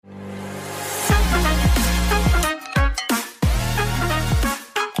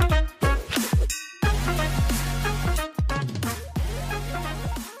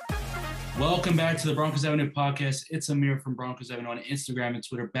Welcome back to the Broncos Avenue podcast. It's Amir from Broncos Avenue on Instagram and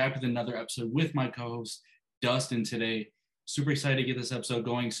Twitter, back with another episode with my co-host, Dustin, today. Super excited to get this episode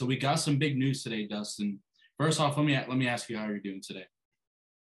going. So we got some big news today, Dustin. First off, let me ask you how you're doing today.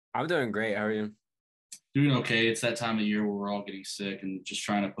 I'm doing great. How are you? Doing okay. It's that time of year where we're all getting sick and just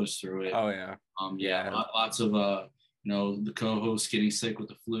trying to push through it. Oh, yeah. Lots of, the co-hosts getting sick with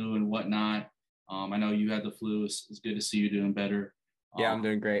the flu and whatnot. I know you had the flu. It's good to see you doing better. Yeah, I'm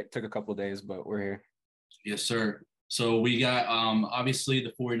doing great. Took a couple of days, but we're here. Yes, sir. So we got obviously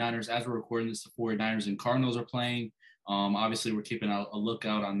the 49ers, as we're recording this, the 49ers and Cardinals are playing. Obviously, we're keeping a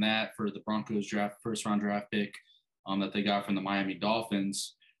lookout on that for the Broncos first round draft pick that they got from the Miami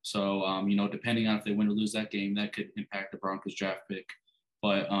Dolphins. So, depending on if they win or lose that game, that could impact the Broncos draft pick.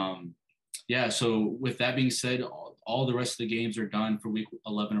 But so with that being said, all the rest of the games are done for week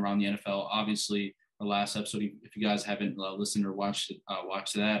 11 around the NFL. Obviously, our last episode, if you guys haven't listened or watched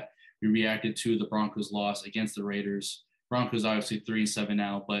that, we reacted to the Broncos loss against the Raiders. Broncos obviously 3-7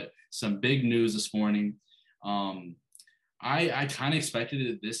 now, but some big news this morning. I kind of expected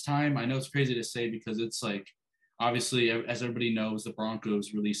it this time. I know it's crazy to say because it's like, obviously, as everybody knows, the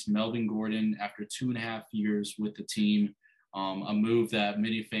Broncos released Melvin Gordon after 2.5 years with the team, a move that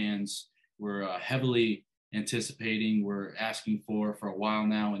many fans were heavily anticipating, were asking for a while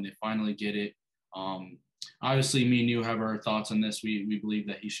now, and they finally get it. Obviously, me and you have our thoughts on this. We believe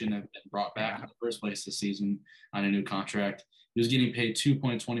that he shouldn't have been brought back in the first place this season on a new contract. He was getting paid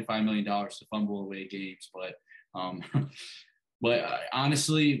 $2.25 million to fumble away games, but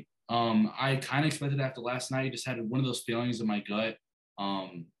honestly, I kind of expected after last night. I just had one of those feelings in my gut. I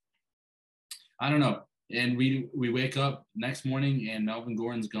don't know. And we wake up next morning and Melvin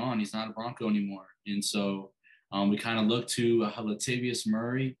Gordon's gone. He's not a Bronco anymore. And so we kind of look to Latavius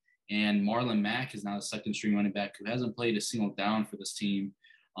Murray, and Marlon Mack is now the second string running back who hasn't played a single down for this team.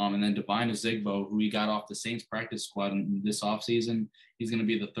 And then Davante Zigbo, who he got off the Saints practice squad in this offseason, he's going to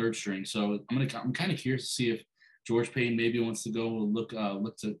be the third string. So I'm kind of curious to see if George Payton maybe wants to go look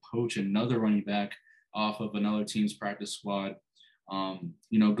to poach another running back off of another team's practice squad.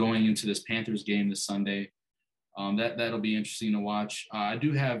 Going into this Panthers game this Sunday. That'll be interesting to watch. I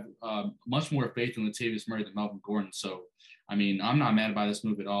do have much more faith in Latavius Murray than Melvin Gordon. So, I'm not mad by this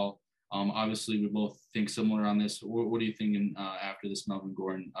move at all. Obviously, we both think similar on this. What are you thinking after this Melvin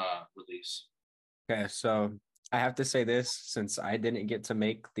Gordon release? Okay, so I have to say this since I didn't get to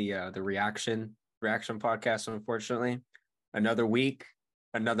make the reaction podcast, unfortunately. Another week,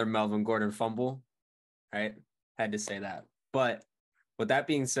 another Melvin Gordon fumble, right? Had to say that. But with that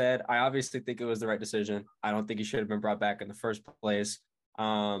being said, I obviously think it was the right decision. I don't think he should have been brought back in the first place.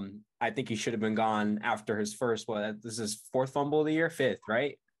 I think he should have been gone after his first, this is fourth fumble of the year? Fifth,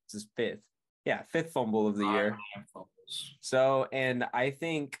 right? This is fifth. Yeah, fifth fumble of the year. So, and I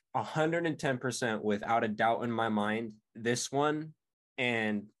think 110% without a doubt in my mind, this one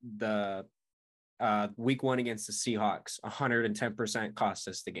and the week one against the Seahawks, 110% cost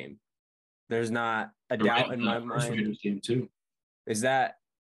us the game. There's not a doubt in my mind. Game too. Is that?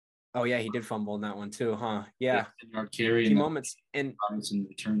 Oh yeah, he did fumble in that one too, huh? Yeah. Key moments and Robinson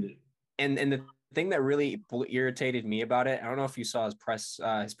returned it. And the thing that really irritated me about it, I don't know if you saw his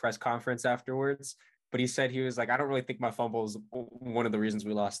press conference afterwards, but he said he was like, I don't really think my fumble is one of the reasons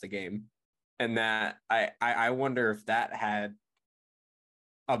we lost the game, and that I wonder if that had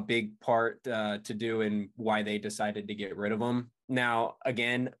a big part to do in why they decided to get rid of him. Now,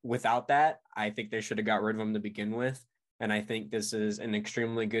 again, without that, I think they should have got rid of him to begin with. And I think this is an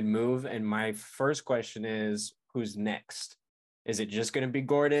extremely good move. And my first question is, who's next? Is it just going to be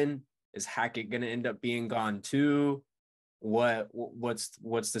Gordon? Is Hackett going to end up being gone too? What's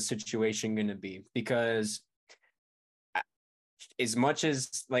the situation going to be? Because as much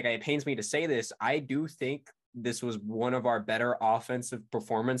as it pains me to say this, I do think this was one of our better offensive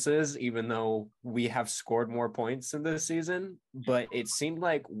performances, even though we have scored more points in this season. But it seemed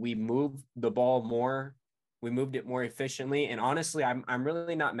like we moved the ball more. We moved it more efficiently. And honestly, I'm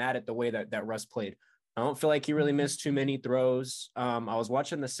really not mad at the way that Russ played. I don't feel like he really missed too many throws. I was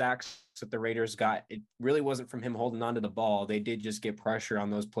watching the sacks that the Raiders got. It really wasn't from him holding on to the ball. They did just get pressure on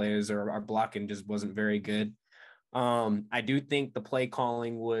those plays, or our blocking just wasn't very good. I do think the play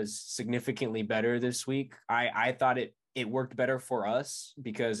calling was significantly better this week. I thought it worked better for us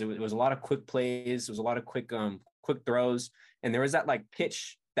because it was a lot of quick plays. It was a lot of quick throws. And there was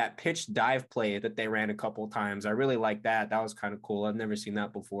that pitch dive play that they ran a couple of times. I really like that. That was kind of cool. I've never seen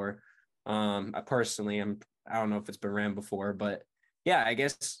that before. I personally, I don't know if it's been ran before, but yeah, I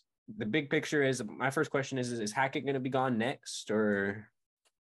guess the big picture is, my first question is Hackett going to be gone next, or?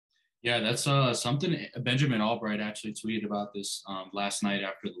 Yeah, that's something Benjamin Albright actually tweeted about this last night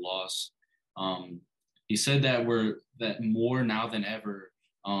after the loss. He said that more now than ever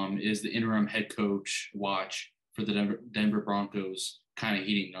is the interim head coach watch for the Denver Broncos kind of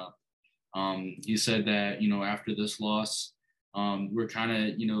heating up. He said that, after this loss, we're kind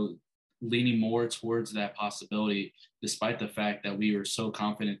of, leaning more towards that possibility, despite the fact that we were so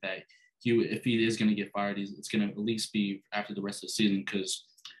confident that if he is going to get fired, it's going to at least be after the rest of the season. Because,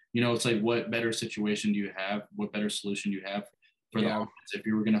 it's like, what better situation do you have? What better solution do you have for the offense if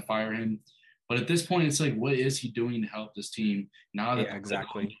you were going to fire him? But at this point, it's like, what is he doing to help this team now that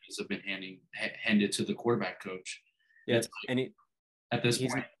exactly have been handed to the quarterback coach? Yeah, like, and at this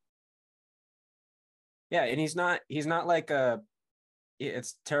point, yeah, and he's not like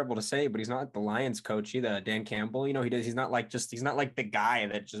it's terrible to say, but he's not the Lions coach either, Dan Campbell. He's not like the guy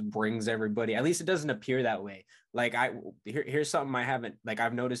that just brings everybody. At least it doesn't appear that way. Like here's something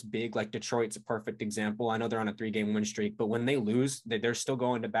I've noticed big, like Detroit's a perfect example. I know they're on a 3-game win streak, but when they lose, they're still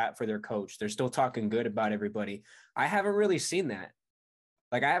going to bat for their coach. They're still talking good about everybody. I haven't really seen that.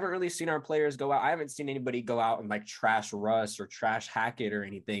 Like, I haven't really seen our players go out. I haven't seen anybody go out and like trash Russ or trash Hackett or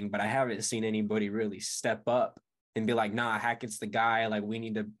anything, but I haven't seen anybody really step up and be like, nah, Hackett's the guy. Like, we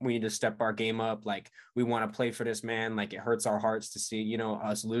need to step our game up. Like, we want to play for this man. Like, it hurts our hearts to see,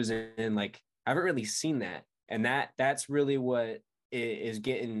 us losing. Like, I haven't really seen that. And that's really what is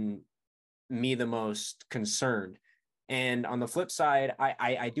getting me the most concerned. And on the flip side,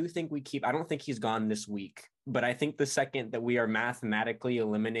 I do think I don't think he's gone this week, but I think the second that we are mathematically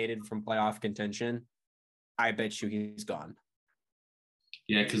eliminated from playoff contention, I bet you he's gone.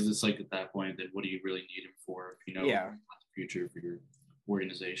 Yeah, because it's like, at that point, then what do you really need him for if the future for your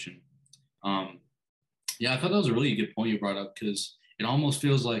organization? Yeah, I thought that was a really good point you brought up, because it almost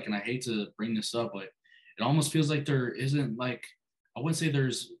feels like, and I hate to bring this up, but it almost feels like there isn't, like, I wouldn't say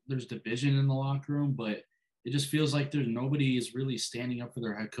there's division in the locker room, but it just feels like nobody is really standing up for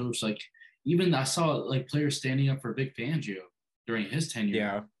their head coach. Like, even I saw like players standing up for Vic Fangio during his tenure.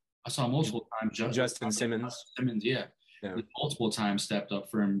 Yeah, I saw multiple times. Justin Simmons. Yeah. Multiple times stepped up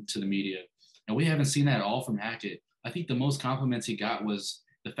for him to the media, and we haven't seen that at all from Hackett. I think the most compliments he got was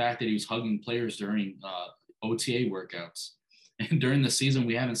the fact that he was hugging players during OTA workouts. And during the season,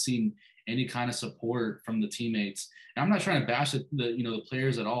 we haven't seen any kind of support from the teammates. And I'm not trying to bash the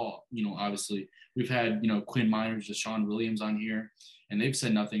players at all. Obviously we've had, Quinn Miners, Deshaun Williams on here, and they've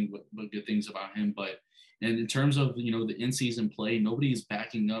said nothing but good things about him. But in terms of, the in-season play, nobody's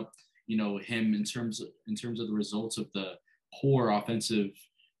backing up, him in terms of the results of the poor offensive,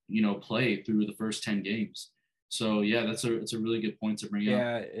 play through the first 10 games. So yeah, it's a really good point to bring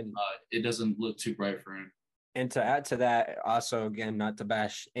up. And it doesn't look too bright for him. And to add to that, also, again, not to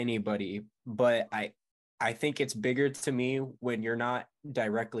bash anybody, but I think it's bigger to me when you're not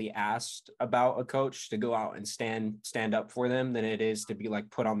directly asked about a coach to go out and stand up for them than it is to be like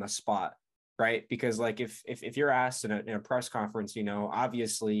put on the spot, right? Because like if you're asked in a press conference,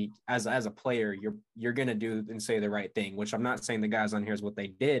 obviously as a player, you're gonna do and say the right thing, which I'm not saying the guys on here is what they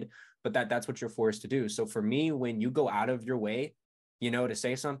did, but that's what you're forced to do. So for me, when you go out of your way, to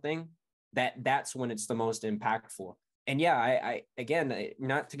say something, that's when it's the most impactful. And yeah, I again,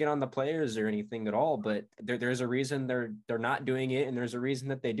 not to get on the players or anything at all, but there's a reason they're not doing it, and there's a reason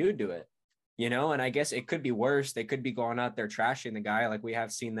that they do it, and I guess it could be worse. They could be going out there trashing the guy, like we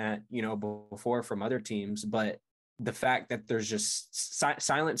have seen that, before from other teams. But the fact that there's just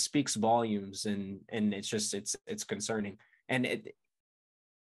silence speaks volumes, and it's concerning. And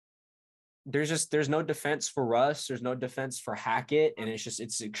there's no defense for Russ. There's no defense for Hackett. And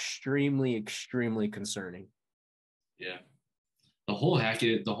it's extremely, extremely concerning. Yeah. The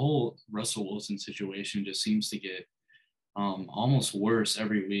whole Russell Wilson situation just seems to get almost worse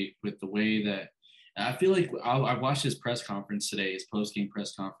every week, with the way that I feel like I watched his press conference today, his post-game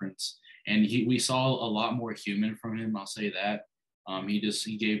press conference, and we saw a lot more human from him. I'll say that.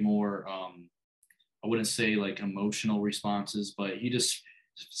 He gave more, I wouldn't say like emotional responses, but he just,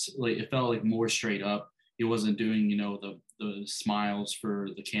 like, it felt like more straight up. He wasn't doing, the smiles for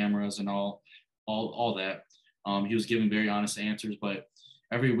the cameras and all that. He was giving very honest answers, but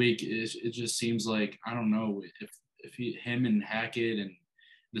every week it just seems like, I don't know if him and Hackett and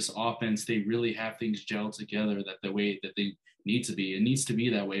this offense, they really have things gelled together that the way that they need to be. It needs to be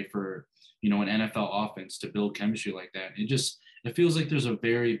that way for, an NFL offense to build chemistry like that. It feels like there's a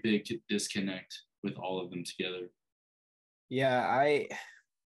very big disconnect with all of them together. Yeah,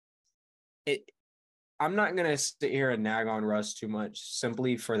 I'm not going to sit here and nag on Russ too much,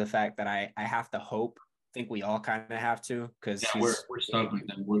 simply for the fact that I have to hope. I think we all kind of have to, because we're stuck with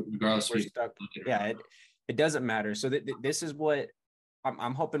them regardless. We're stuck. Yeah, it doesn't matter. So this is what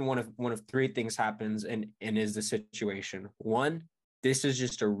I'm hoping. One of three things happens and is the situation. One, this is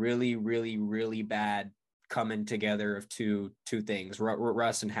just a really, really, really bad coming together of two things,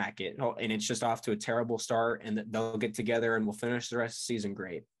 Russ and Hackett. And it's just off to a terrible start, and they'll get together and we'll finish the rest of the season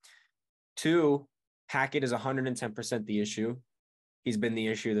great. Two, Hackett is 110% the issue. He's been the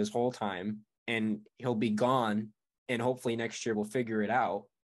issue this whole time, and he'll be gone, and hopefully next year we'll figure it out.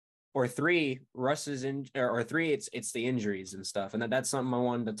 Or three, Russ is in, or three, it's the injuries and stuff. And that's something I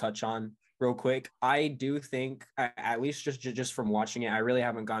wanted to touch on real quick. I do think, at least just from watching it, I really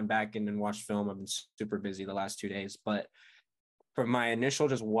haven't gone back and watched film. I've been super busy the last 2 days, but from my initial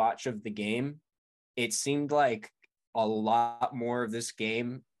just watch of the game, it seemed like a lot more of this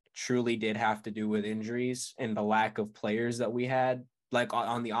game truly did have to do with injuries and the lack of players that we had, like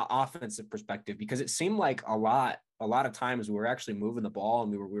on the offensive perspective, because it seemed like a lot of times we were actually moving the ball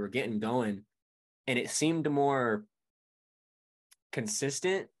and we were getting going, and it seemed more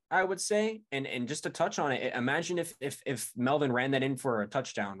consistent, I would say. And just to touch on it, imagine if Melvin ran that in for a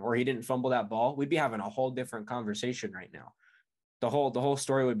touchdown or he didn't fumble that ball, we'd be having a whole different conversation right now. The whole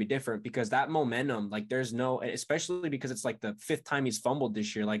story would be different, because that momentum, like there's no, especially because it's like the 5th time he's fumbled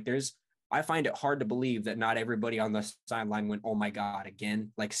this year. Like I find it hard to believe that not everybody on the sideline went, "Oh my God,"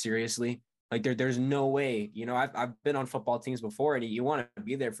 again. Like seriously, like there's no way. I've been on football teams before, and you want to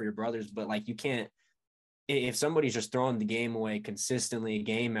be there for your brothers, but like you can't. If somebody's just throwing the game away consistently,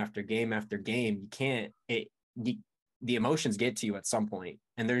 game after game after game, you can't. The emotions get to you at some point,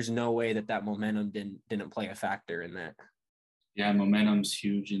 and there's no way that momentum didn't play a factor in that. Yeah, momentum's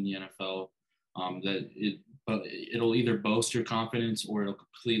huge in the NFL. But it'll either boast your confidence or it'll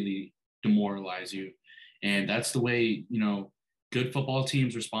completely demoralize you, and that's the way good football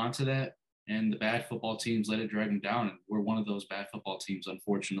teams respond to that, and the bad football teams let it drag them down. And we're one of those bad football teams,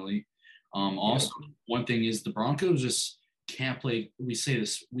 unfortunately. Also, one thing is the Broncos just can't play. We say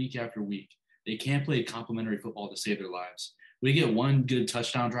this week after week. They can't play complementary football to save their lives. We get one good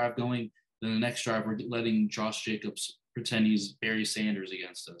touchdown drive going, then the next drive we're letting Josh Jacobs pretend he's Barry Sanders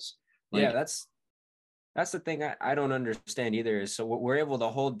against us. Yeah, that's the thing I don't understand either. Is so we're able to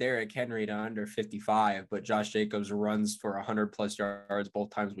hold Derrick Henry to under 55, but Josh Jacobs runs for 100+ yards both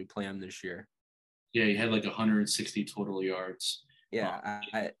times we play him this year. Yeah, he had like 160 total yards. Yeah,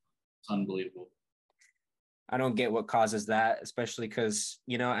 it's unbelievable. I don't get what causes that, especially because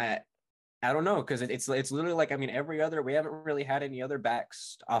I don't know, because it's literally like, I mean, we haven't really had any other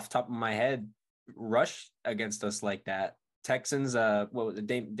backs off the top of my head rush against us like that. Texans, what was it,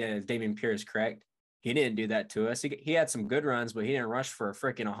 Dameon Pierce, correct? He didn't do that to us. He had some good runs, but he didn't rush for a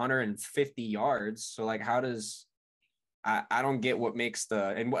freaking 150 yards. So like, how does I don't get what makes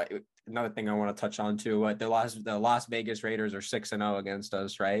what another thing I want to touch on too. What the Las Vegas Raiders are 6-0 against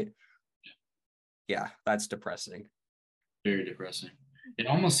us, right? Yeah, that's depressing. Very depressing. It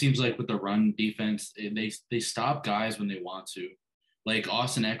almost seems like with the run defense, they stop guys when they want to. Like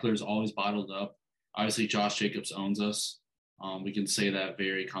Austin Eckler is always bottled up. Obviously, Josh Jacobs owns us. We can say that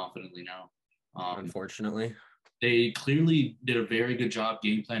very confidently now. Unfortunately, they clearly did a very good job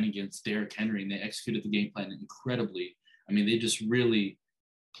game planning against Derrick Henry, and they executed the game plan incredibly. I mean, they just really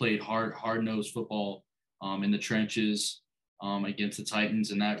played hard-nosed football in the trenches against the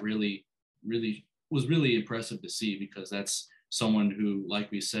Titans, and that really was really impressive to see, because that's someone who, like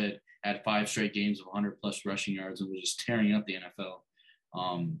we said, had 5 straight games of 100+ rushing yards and was just tearing up the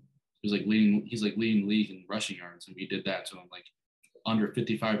NFL. He's like leading the league in rushing yards, and we did that to him, like under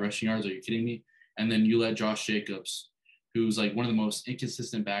 55 rushing yards. Are you kidding me? And then you let Josh Jacobs, who's like one of the most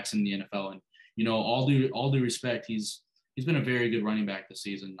inconsistent backs in the NFL, and all due respect, he's been a very good running back this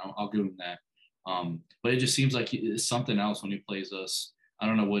season. I'll give him that. But it just seems like it's something else when he plays us. I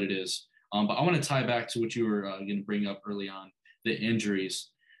don't know what it is. But I want to tie back to what you were going to bring up early on, the injuries.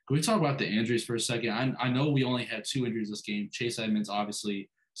 Can we talk about the injuries for a second? I know we only had 2 injuries this game. Chase Edmonds obviously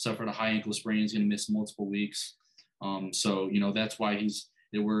suffered a high ankle sprain. He's going to miss multiple weeks. So that's why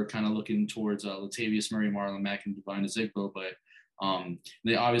we're kind of looking towards Latavius Murray, Marlon Mack, and Divine Ezigbo. But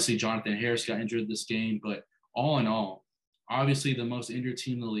they obviously Jonathan Harris got injured this game. But all in all, obviously the most injured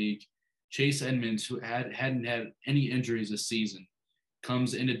team in the league, Chase Edmonds, who hadn't had any injuries this season,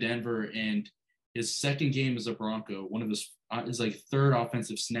 comes into Denver, and his second game as a Bronco, one of his like 3rd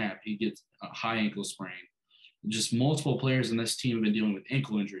offensive snap, he gets a high ankle sprain. Just multiple players in this team have been dealing with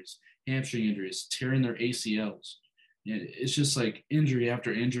ankle injuries, hamstring injuries, tearing their ACLs. It's just like injury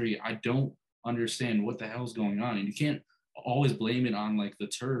after injury. I don't understand what the hell's going on. And you can't always blame it on like the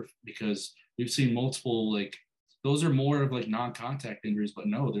turf, because we've seen multiple, like those are more of like non-contact injuries, but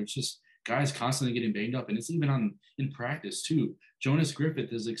no, there's just guys constantly getting banged up. And it's even in practice too. Jonas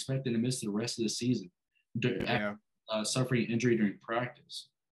Griffith is expected to miss the rest of the season after suffering injury during practice.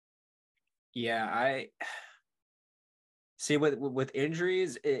 Yeah, See, with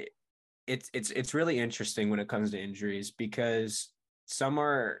injuries, it's really interesting when it comes to injuries because some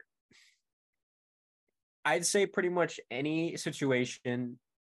are, I'd say pretty much any situation,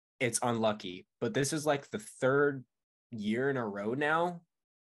 it's unlucky. But this is like the third year in a row now,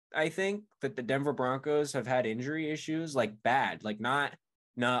 I think, that the Denver Broncos have had injury issues, like bad, like not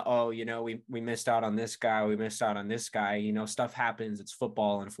oh, we missed out on this guy, we missed out on this guy. Stuff happens. It's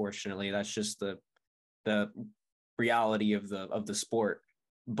football, unfortunately. That's just the reality of the sport.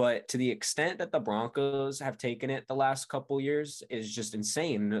 But to the extent that the Broncos have taken it the last couple years is just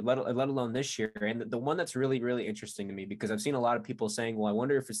insane, let alone this year. And the one that's really, really interesting to me, because I've seen a lot of people saying, well, I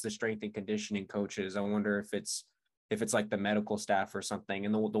wonder if it's the strength and conditioning coaches. I wonder if it's like the medical staff or something.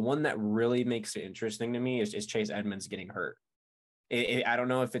 And the one that really makes it interesting to me is Chase Edmonds getting hurt. I don't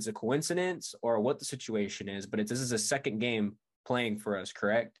know if it's a coincidence or what the situation is, but this is a second game playing for us,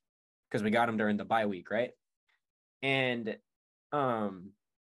 correct? Because we got him during the bye week, right? And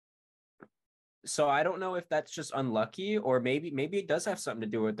so I don't know if that's just unlucky, or maybe it does have something to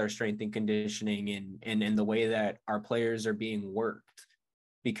do with our strength and conditioning and the way that our players are being worked,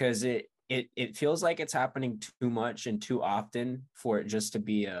 because it feels like it's happening too much and too often for it just to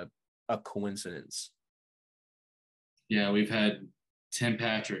be a coincidence. Yeah, we've had Tim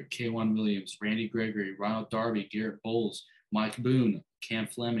Patrick, K'Wan Williams, Randy Gregory, Ronald Darby, Garrett Bowles, Mike Boone, Cam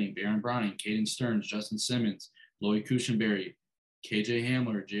Fleming, Baron Browning, Caden Stearns, Justin Simmons, Lloyd Cushenberry, KJ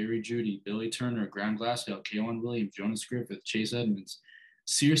Hamler, Jerry Judy, Billy Turner, Graham Glasgow, K'Wan Williams, Jonas Griffith, Chase Edmonds.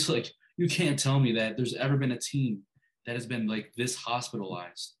 Seriously, like, you can't tell me that there's ever been a team that has been like this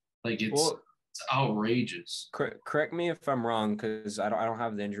hospitalized. Like it's outrageous. Correct me if I'm wrong, because I don't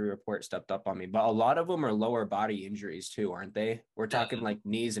have the injury report stepped up on me, but a lot of them are lower body injuries too, aren't they? We're talking like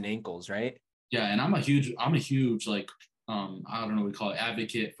knees and ankles, right? Yeah, and I'm a huge like I don't know, we call it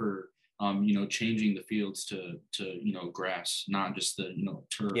advocate for changing the fields to grass, not just the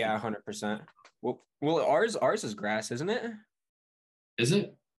turf. Yeah, 100%. Well, ours is grass, isn't it? Is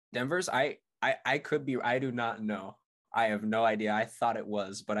it? Denver's, I could be, I do not know. I have no idea. I thought it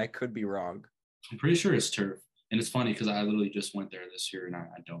was, but I could be wrong. I'm pretty sure it's turf. And it's funny because I literally just went there this year and I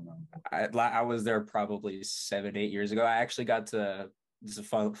don't know. I was there probably 7, 8 years ago. I actually got to, this is a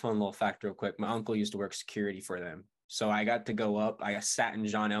fun little fact real quick. My uncle used to work security for them. So I got to go up. I sat in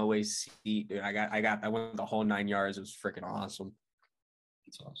John Elway's seat. Dude, I went the whole 9 yards. It was freaking awesome.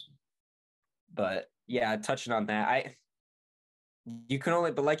 It's awesome. But yeah, touching on that, you can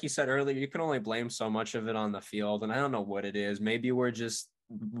only, but like you said earlier, you can only blame so much of it on the field. And I don't know what it is. Maybe we're just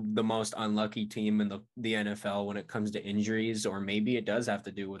the most unlucky team in the NFL when it comes to injuries, or maybe it does have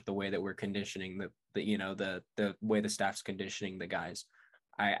to do with the way that we're conditioning the way the staff's conditioning the guys.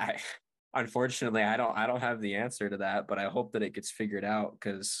 I unfortunately I don't have the answer to that, but I hope that it gets figured out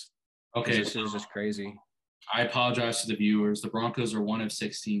because this is just crazy. I apologize to the viewers. The Broncos are one of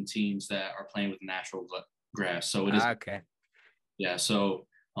 16 teams that are playing with natural grass, so it is okay. Yeah, so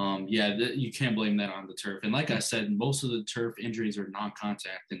you can't blame that on the turf. And like I said, most of the turf injuries are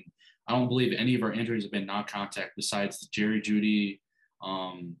non-contact, and I don't believe any of our injuries have been non-contact besides Jerry Judy.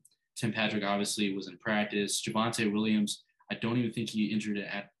 Tim Patrick obviously was in practice. Javonte Williams, I don't even think he injured it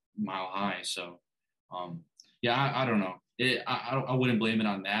at Mile High. So, I don't know. I wouldn't blame it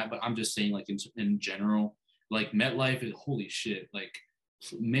on that, but I'm just saying, like in general, like MetLife is holy shit. Like,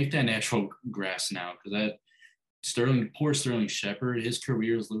 make that natural grass now, because that poor Sterling Shepard, his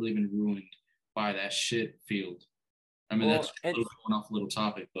career has literally been ruined by that shit field. I mean, that's going off a little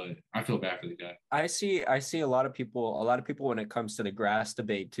topic, but I feel bad for the guy. I see a lot of people when it comes to the grass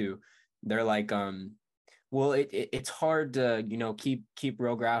debate too. They're like, well, it's hard to, keep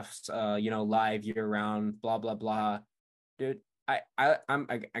real grass, live year round, blah, blah, blah. Dude, I'm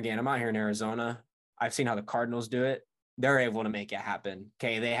out here in Arizona. I've seen how the Cardinals do it. They're able to make it happen.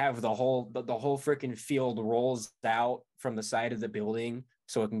 Okay. They have the whole freaking field rolls out from the side of the building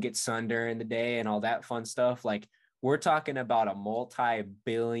so it can get sun during the day and all that fun stuff. Like, we're talking about a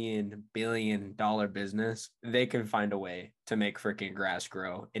multi-billion dollar business. They can find a way to make freaking grass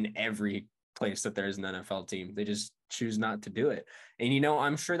grow in every place that there's an NFL team. They just choose not to do it. And,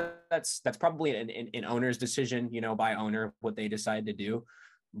 I'm sure that's probably an owner's decision, by owner, what they decide to do.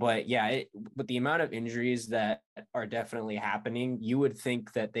 But yeah, with the amount of injuries that are definitely happening, you would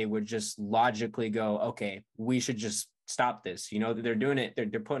think that they would just logically go, okay, we should just stop this. They're doing it.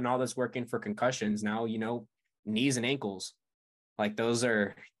 They're putting all this work in for concussions now, knees and ankles. Like those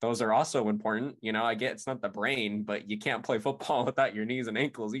are also important. I get it's not the brain, but you can't play football without your knees and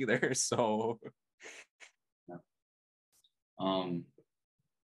ankles either. So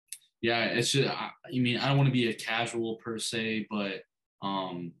it's just, I don't want to be a casual per se, but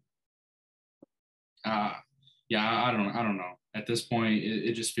yeah, I don't know. At this point,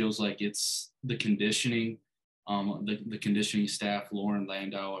 it just feels like it's the conditioning, the conditioning staff, Lauren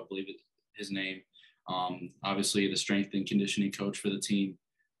Landau, I believe it's his name. Obviously the strength and conditioning coach for the team.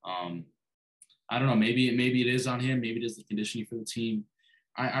 Um, I don't know. Maybe it is on him. Maybe it is the conditioning for the team.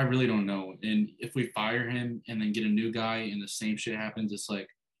 I really don't know. And if we fire him and then get a new guy and the same shit happens, it's like,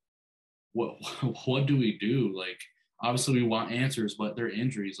 what what do we do? Like, obviously we want answers, but they're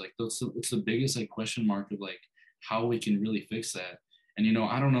injuries. Like, it's the biggest like question mark of like how we can really fix that. And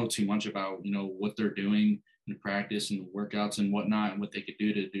I don't know too much about what they're doing in practice and workouts and whatnot, and what they could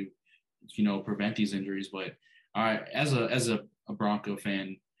do prevent these injuries. But as a Bronco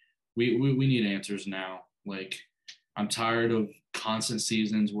fan, we need answers now. Like, I'm tired of constant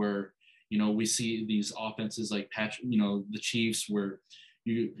seasons where we see these offenses like the Chiefs, where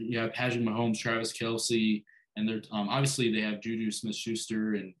you have Patrick Mahomes, Travis Kelce, and they're obviously they have Juju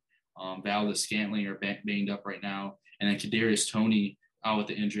Smith-Schuster and Valdez Scantling are banged up right now, and then Kadarius Toney out with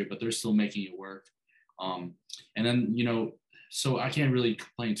the injury, but they're still making it work. And then so I can't really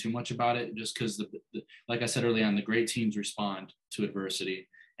complain too much about it, just because like I said earlier on, the great teams respond to adversity,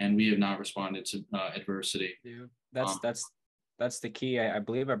 and we have not responded to adversity. Yeah, that's the key. I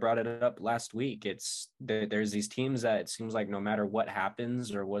believe I brought it up last week. It's there's these teams that it seems like no matter what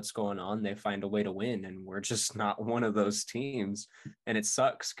happens or what's going on, they find a way to win, and we're just not one of those teams. And it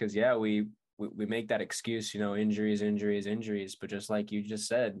sucks because we make that excuse, injuries. But just like you just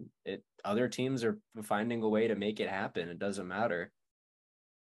said, other teams are finding a way to make it happen. It doesn't matter.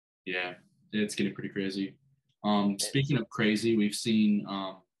 Yeah, it's getting pretty crazy. Speaking of crazy, we've seen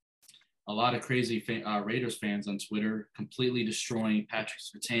a lot of crazy Raiders fans on Twitter completely destroying Patrick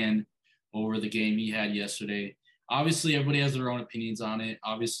Surtain over the game he had yesterday. Obviously, everybody has their own opinions on it.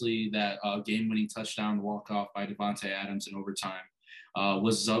 Obviously, that game-winning touchdown walk-off by Davante Adams in overtime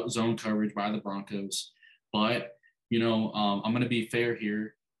was zone coverage by the Broncos. But, I'm going to be fair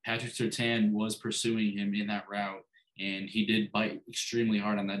here. Patrick Surtain was pursuing him in that route, and he did bite extremely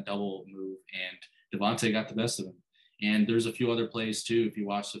hard on that double move, and Davante got the best of him. And there's a few other plays too, if you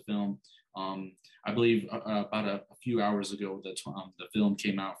watch the film. I believe about a few hours ago that the film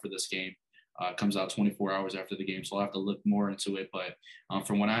came out for this game. Comes out 24 hours after the game, so I'll have to look more into it. But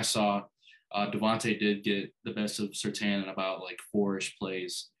from what I saw, Davante did get the best of Surtain in about like 4-ish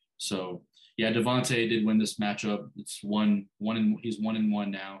plays. So yeah, Davante did win this matchup. It's he's 1-1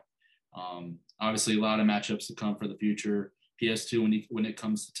 now. Obviously, a lot of matchups to come for the future. PS2, when it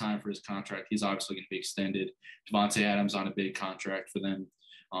comes to time for his contract, he's obviously going to be extended. Davante Adams on a big contract for them.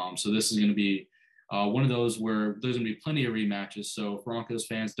 So this is going to be one of those where there's going to be plenty of rematches. So Broncos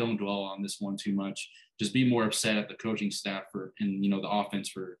fans, don't dwell on this one too much. Just be more upset at the coaching staff and the offense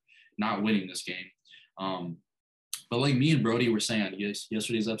for not winning this game. But like me and Brody were saying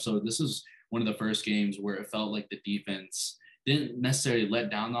yesterday's episode, this is one of the first games where it felt like the defense didn't necessarily let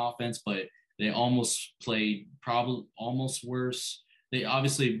down the offense, but they almost played probably almost worse. They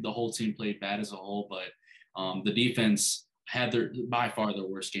obviously, the whole team played bad as a whole, but the defense had by far their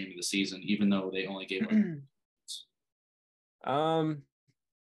worst game of the season, even though they only gave up.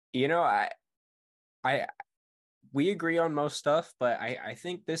 I we agree on most stuff, but I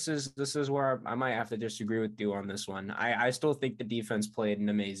think this is where I might have to disagree with you on this one. I still think the defense played an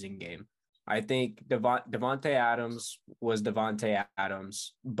amazing game. I think Davante Adams was Davante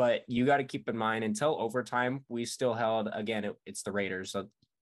Adams, but you got to keep in mind until overtime, we still held, again, it's the Raiders, so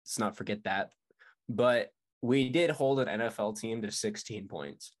let's not forget that. But we did hold an NFL team to 16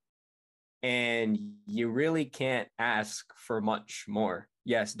 points. And you really can't ask for much more.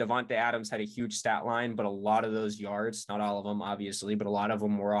 Yes, Davante Adams had a huge stat line, but a lot of those yards, not all of them, obviously, but a lot of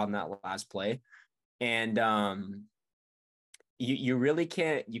them were on that last play. And you really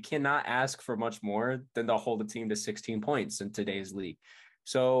cannot ask for much more than to hold a team to 16 points in today's league.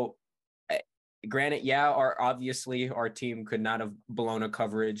 So granted, yeah, our team could not have blown a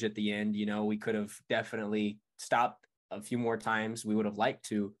coverage at the end. We could have definitely stopped a few more times. We would have liked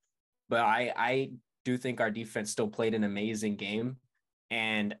to, but I do think our defense still played an amazing game.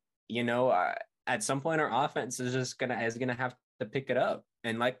 And, at some point our offense is just gonna have to pick it up.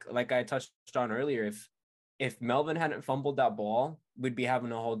 And like I touched on earlier, if Melvin hadn't fumbled that ball, we'd be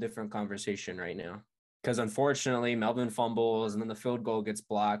having a whole different conversation right now. Because unfortunately, Melvin fumbles and then the field goal gets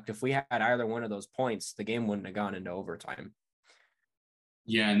blocked. If we had either one of those points, the game wouldn't have gone into overtime.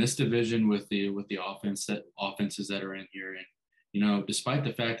 Yeah, in this division with the offenses that are in here, and despite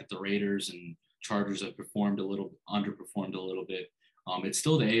the fact that the Raiders and Chargers have underperformed a little bit, it's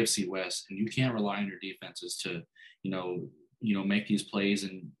still the AFC West, and you can't rely on your defenses to make these plays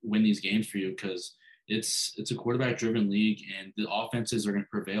and win these games for you, because it's a quarterback driven league, and the offenses are going to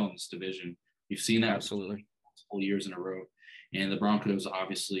prevail in this division. You've seen that absolutely multiple years in a row. And the Broncos,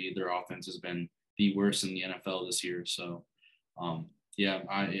 obviously, their offense has been the worst in the NFL this year. So,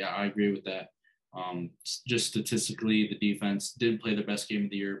 I agree with that. Just statistically, the defense didn't play their best game of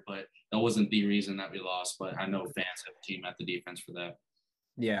the year, but that wasn't the reason that we lost. But I know fans have team at the defense for that.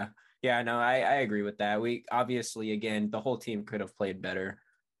 Yeah. Yeah, no, I agree with that. We obviously, again, the whole team could have played better.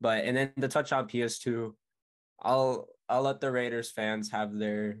 But and then to touch on PS2, I'll let the Raiders fans have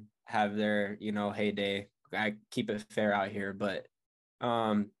their heyday. I keep it fair out here, but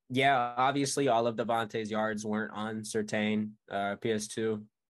yeah, obviously all of Davante's yards weren't on Surtain PS2,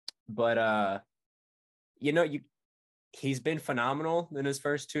 but he's been phenomenal in his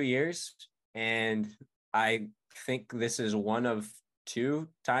first 2 years, and I think this is one of two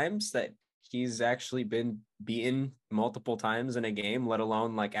times that he's actually been beaten multiple times in a game, let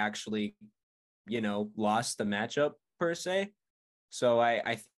alone like actually, lost the matchup per se. So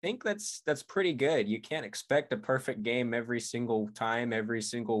I think that's pretty good. You can't expect a perfect game every single time, every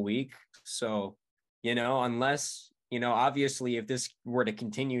single week. So, unless, obviously if this were to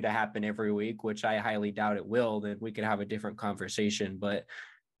continue to happen every week, which I highly doubt it will, then we could have a different conversation. But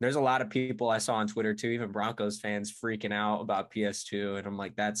there's a lot of people I saw on Twitter too, even Broncos fans freaking out about PS2. And I'm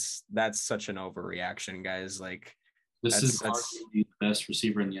like, that's such an overreaction, guys. Like this is arguably the best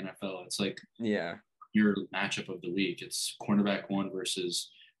receiver in the NFL. It's like, yeah, your matchup of the week. It's cornerback 1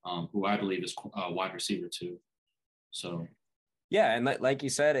 versus who I believe is wide receiver 2. So, yeah, and like you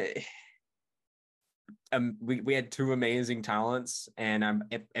said, we had two amazing talents, and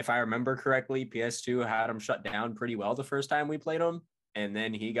if I remember correctly, PS2 had him shut down pretty well the first time we played him, and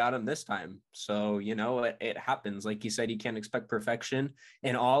then he got him this time. So it happens. Like you said, you can't expect perfection.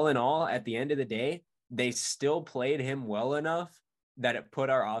 And all in all, at the end of the day, they still played him well enough that it put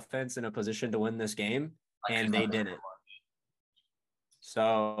our offense in a position to win this game, and they didn't.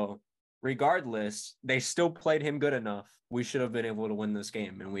 So regardless, they still played him good enough. We should have been able to win this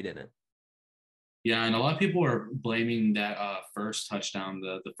game, and we didn't. Yeah, and a lot of people are blaming that first touchdown,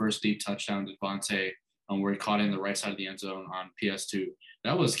 the first deep touchdown to Davante, where he caught it in the right side of the end zone on PS2.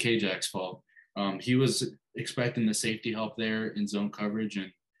 That was K-Jack's fault. He was expecting the safety help there in zone coverage,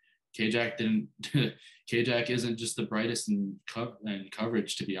 and K-Jack didn't. K-Jack isn't just the brightest in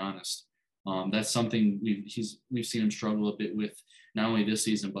coverage, to be honest. That's something we've seen him struggle a bit with, not only this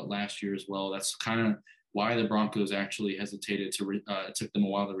season but last year as well. That's kind of why the Broncos actually hesitated to. It took them a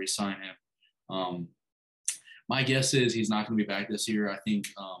while to re-sign him. My guess is he's not going to be back this year. I think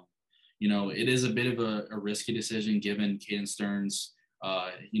it is a bit of a risky decision given Caden Stern's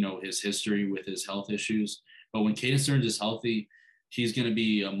his history with his health issues. But when Caden Stearns is healthy, he's going to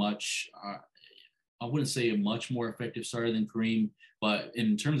be a much, I wouldn't say a much more effective starter than Kareem, but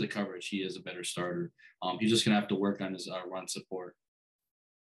in terms of coverage, he is a better starter. He's just going to have to work on his run support.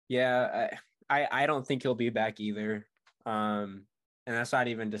 Yeah, I don't think he'll be back either. And that's not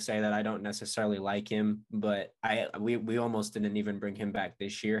even to say that I don't necessarily like him, but we almost didn't even bring him back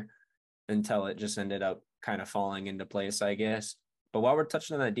this year until it just ended up kind of falling into place, I guess. But while we're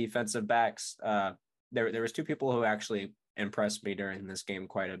touching on the defensive backs, there was two people who actually impressed me during this game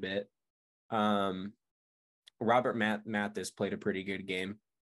quite a bit. Robert Mathis played a pretty good game.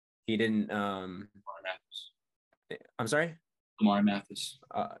 He didn't. I'm sorry. Lamar Mathis.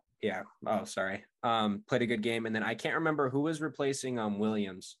 Yeah. Oh, sorry. Played a good game, and then I can't remember who was replacing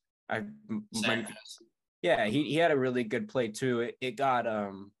Williams. Yeah, he had a really good play too. It got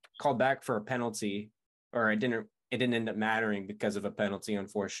called back for a penalty, or it didn't end up mattering because of a penalty,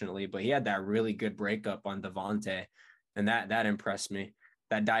 unfortunately. But he had that really good breakup on Davante, and that impressed me.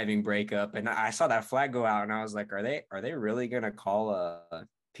 That diving breakup, and I saw that flag go out, and I was like, are they really gonna call a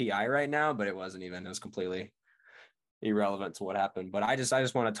PI right now? But it wasn't even. It was completely irrelevant to what happened. But I just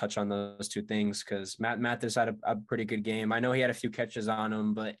want to touch on those two things because Mathis had a pretty good game. I know he had a few catches on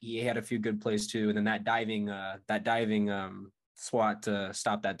him, but he had a few good plays too. And then that diving swat to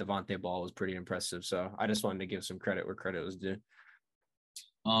stop that Davante ball was pretty impressive. So I just wanted to give some credit where credit was due.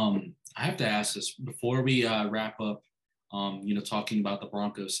 I have to ask this before we wrap up. Talking about the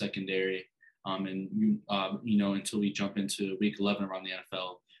Broncos secondary, and until we jump into Week 11 around the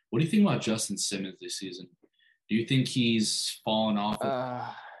NFL. What do you think about Justin Simmons this season? Do you think he's fallen off,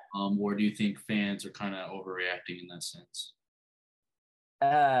 or do you think fans are kind of overreacting in that sense?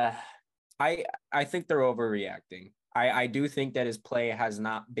 I think they're overreacting. I do think that his play has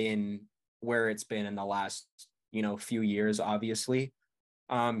not been where it's been in the last few years. Obviously,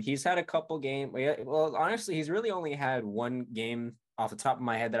 he's had a couple games. Well, honestly, he's really only had one game off the top of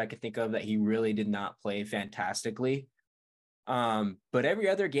my head that I could think of that he really did not play fantastically. But every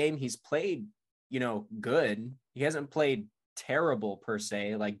other game he's played, good. He hasn't played terrible per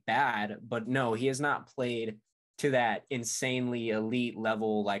se, like bad, but no, he has not played to that insanely elite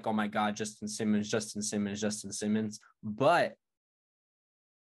level, like, oh my God, Justin Simmons, Justin Simmons, Justin Simmons. But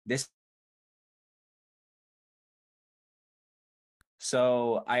this,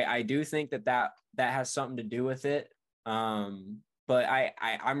 so I do think that has something to do with it. But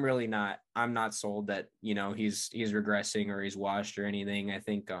I'm not sold that, he's regressing or he's washed or anything. I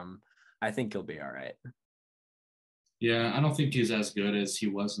think he'll be all right. Yeah, I don't think he's as good as he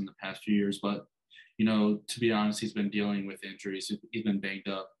was in the past few years, but to be honest, he's been dealing with injuries. He's been banged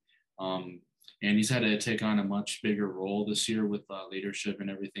up, and he's had to take on a much bigger role this year with leadership and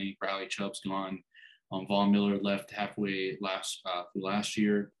everything. Bradley Chubb's gone. Von Miller left halfway last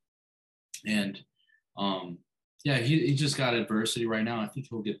year, and yeah, he just got adversity right now. I think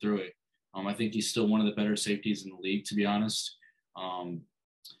he'll get through it. I think he's still one of the better safeties in the league, to be honest.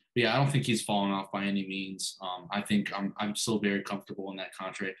 But yeah, I don't think he's fallen off by any means. I think I'm still very comfortable in that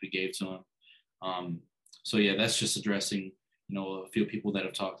contract we gave to him. So yeah, that's just addressing a few people that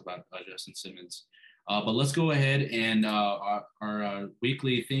have talked about Justin Simmons. But let's go ahead and our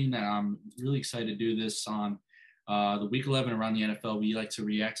weekly thing that I'm really excited to do this on the week 11 around the NFL. We like to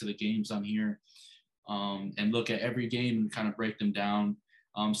react to the games on here and look at every game and kind of break them down.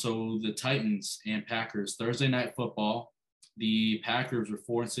 So the Titans and Packers, Thursday night football. The Packers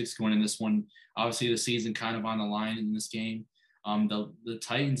were 4-6 going in this one. Obviously, the season kind of on the line in this game. The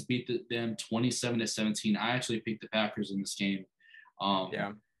Titans beat them 27-17. I actually picked the Packers in this game.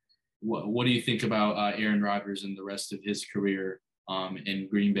 Yeah. What do you think about Aaron Rodgers and the rest of his career in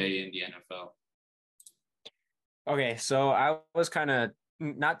Green Bay and the NFL? Okay, so I was kind of,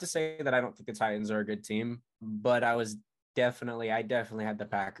 not to say that I don't think the Titans are a good team, but I definitely had the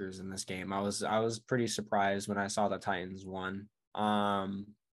Packers in this game. I was pretty surprised when I saw the Titans won. I'm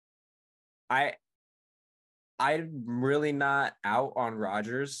really not out on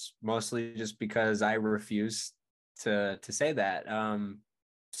Rodgers, mostly just because I refuse to say that.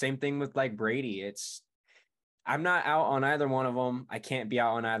 Same thing with like Brady. I'm not out on either one of them. I can't be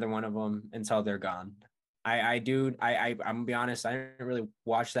out on either one of them until they're gone. I'm gonna be honest, I didn't really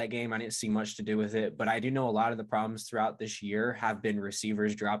watch that game. I didn't see much to do with it, but I do know a lot of the problems throughout this year have been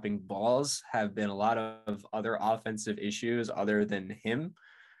receivers dropping balls, have been a lot of other offensive issues other than him.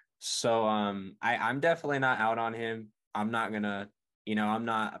 So I'm definitely not out on him. I'm not gonna, I'm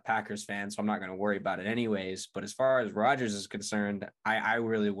not a Packers fan, so I'm not gonna worry about it anyways. But as far as Rodgers is concerned, I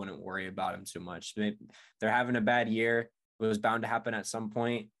really wouldn't worry about him too much. They're having a bad year. It was bound to happen at some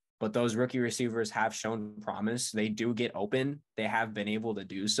point. But those rookie receivers have shown promise. They do get open. They have been able to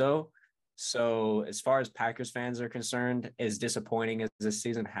do so. So as far as Packers fans are concerned, as disappointing as this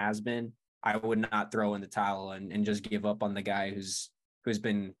season has been, I would not throw in the towel and just give up on the guy who's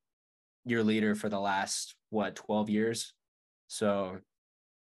been your leader for the last, 12 years. So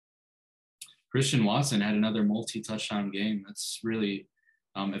Christian Watson had another multi-touchdown game. That's really,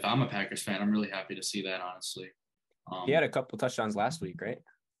 if I'm a Packers fan, I'm really happy to see that, honestly. He had a couple touchdowns last week, right?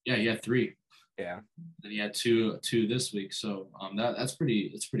 Yeah, he had 3. Yeah. And he had two this week. So that's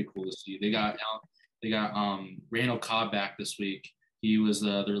pretty cool to see. They got Randall Cobb back this week. He was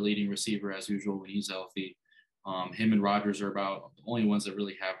their leading receiver as usual when he's healthy. Him and Rodgers are about the only ones that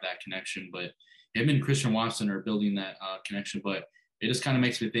really have that connection. But him and Christian Watson are building that connection. But it just kind of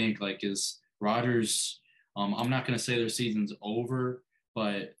makes me think, like, is Rodgers? I'm not going to say their season's over,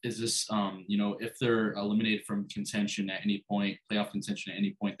 but is this, if they're eliminated from contention at any point, playoff contention at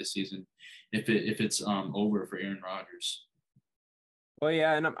any point this season, if it's over for Aaron Rodgers? Well,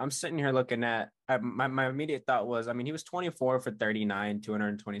 yeah, and I'm sitting here looking at my immediate thought was, I mean, he was 24 for 39,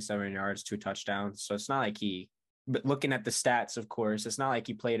 227 yards, 2 touchdowns. So it's not like but looking at the stats, of course, it's not like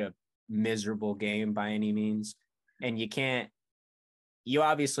he played a miserable game by any means. And you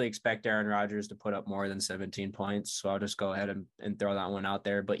obviously expect Aaron Rodgers to put up more than 17 points. So I'll just go ahead and throw that one out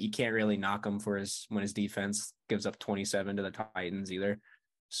there. But you can't really knock him for when his defense gives up 27 to the Titans either.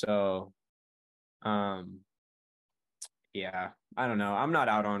 So, yeah, I don't know. I'm not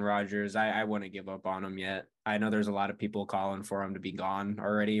out on Rodgers. I wouldn't give up on him yet. I know there's a lot of people calling for him to be gone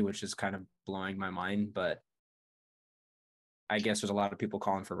already, which is kind of blowing my mind. But I guess there's a lot of people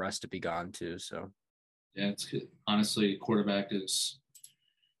calling for Russ to be gone too. So, yeah, it's honestly, quarterback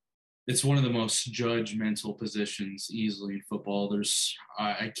it's one of the most judgmental positions easily in football.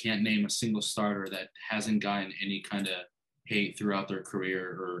 I can't name a single starter that hasn't gotten any kind of hate throughout their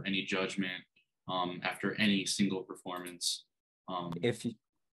career or any judgment after any single performance.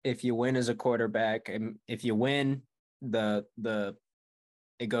 If you win as a quarterback, and if you win,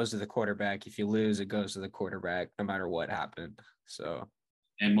 it goes to the quarterback. If you lose, it goes to the quarterback, no matter what happened. So,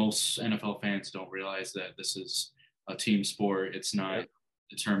 and most NFL fans don't realize that this is a team sport. It's not. Yep.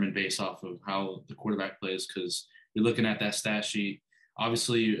 determined based off of how the quarterback plays because you're looking at that stat sheet.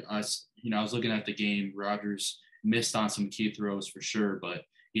 Obviously, us, I was looking at the game. Rodgers missed on some key throws for sure, but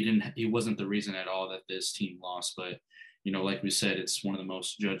he wasn't the reason at all that this team lost. But like we said, it's one of the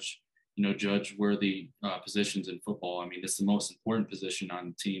most judge worthy positions in football. I mean, it's the most important position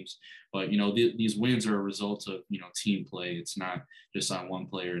on teams. But these wins are a result of team play. It's not just on one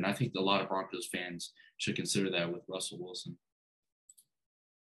player, and I think a lot of Broncos fans should consider that with Russell Wilson.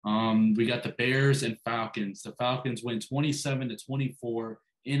 We got the Bears and Falcons. The Falcons win 27-24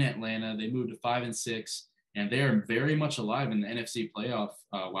 in Atlanta. They moved to 5-6, and they are very much alive in the NFC playoff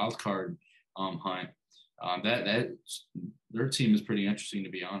wild card hunt. Their team is pretty interesting,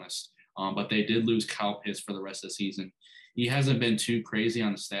 to be honest. But they did lose Kyle Pitts for the rest of the season. He hasn't been too crazy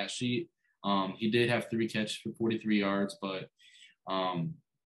on the stat sheet. He did have 3 catches for 43 yards, but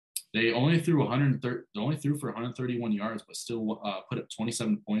they only threw for 131 yards, but still put up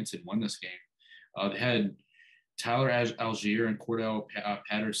 27 points and won this game. They had Tyler Algier and Cordell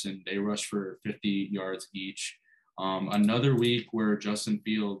Patterson. They rushed for 50 yards each. Another week where Justin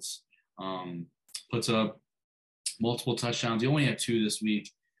Fields puts up multiple touchdowns. He only had 2 this week.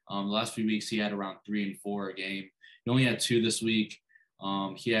 The last few weeks he had around 3 and 4 a game. He only had 2 this week.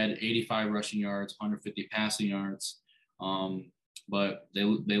 He had 85 rushing yards, 150 passing yards. But they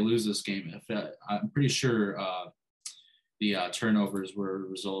lose this game. I'm pretty sure the turnovers were a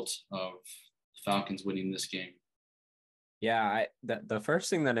result of Falcons winning this game. Yeah, the first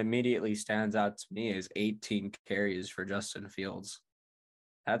thing that immediately stands out to me is 18 carries for Justin Fields.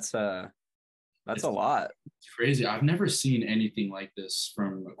 That's a lot. It's crazy. I've never seen anything like this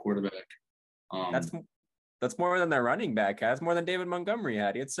from a quarterback. That's more than their running back has, more than David Montgomery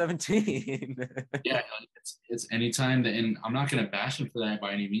had. He had 17. Yeah, it's anytime that, and I'm not going to bash him for that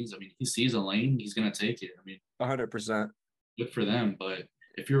by any means. I mean, he sees a lane, he's going to take it. I mean, 100%. Good for them. But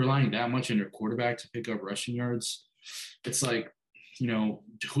if you're relying that much on your quarterback to pick up rushing yards, it's like, do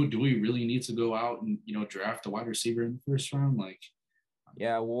we really need to go out and, draft a wide receiver in the first round? Like,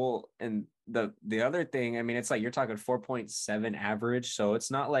 yeah, well, and the other thing, I mean, it's like you're talking 4.7 average. So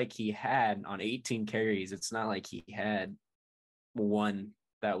it's not like he had on 18 carries. It's not like he had one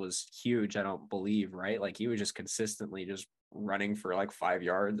that was huge, I don't believe, right? Like he was just consistently just running for like 5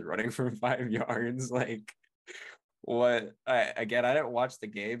 yards, running for 5 yards. Like I didn't watch the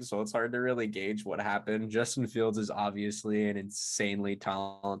game, so it's hard to really gauge what happened. Justin Fields is obviously an insanely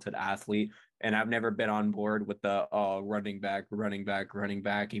talented athlete. And I've never been on board with the running back.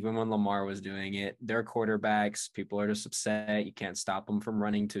 Even when Lamar was doing it, they're quarterbacks. People are just upset. You can't stop them from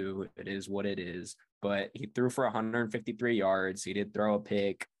running too. It is what it is. But he threw for 153 yards. He did throw a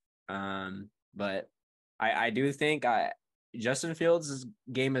pick. But I do think Justin Fields'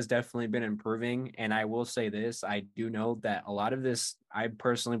 game has definitely been improving. And I will say this, I do know that a lot of this, I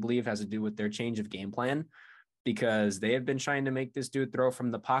personally believe, has to do with their change of game plan, because they have been trying to make this dude throw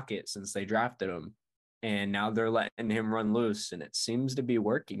from the pocket since they drafted him. And now they're letting him run loose, and it seems to be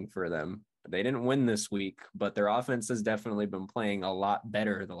working for them. They didn't win this week, but their offense has definitely been playing a lot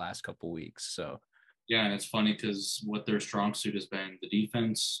better the last couple weeks. So, yeah, and it's funny because what their strong suit has been, the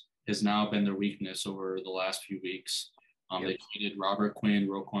defense has now been their weakness over the last few weeks. They traded Robert Quinn,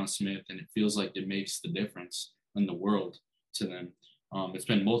 Roquan Smith, and it feels like it makes the difference in the world to them. It's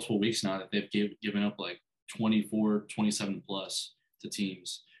been multiple weeks now that they've given up like 24, 27 plus to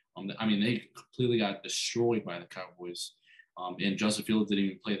teams. I mean, they completely got destroyed by the Cowboys. And Justin Fields didn't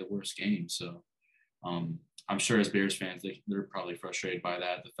even play the worst game. So I'm sure as Bears fans, they're probably frustrated by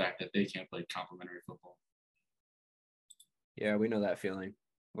that, the fact that they can't play complimentary football. Yeah, we know that feeling.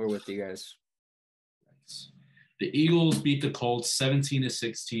 We're with you guys. Thanks. The Eagles beat the Colts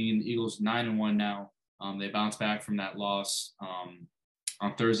 17-16. Eagles 9-1 now. They bounced back from that loss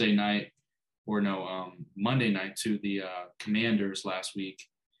on Thursday night. Monday night to the Commanders last week.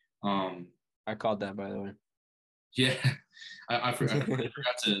 I called that, by the way. Yeah, I forgot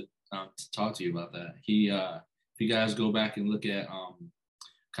to talk to you about that. If you guys go back and look at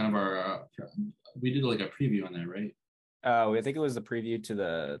kind of our, we did like a preview on that, right? I think it was the preview to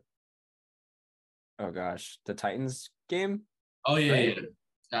the Titans game. Oh yeah,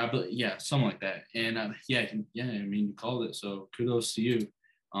 right? Yeah, something like that. And I mean, you called it, so kudos to you.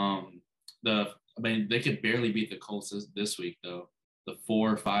 They could barely beat the Colts this week though. The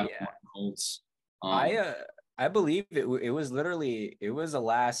 4 or 5 Colts. I believe it was literally the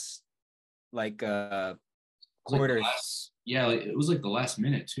last quarter. It was like the last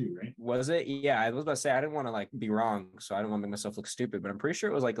minute too, right? Was it? Yeah, I was about to say I didn't want to be wrong, so I didn't want to make myself look stupid, but I'm pretty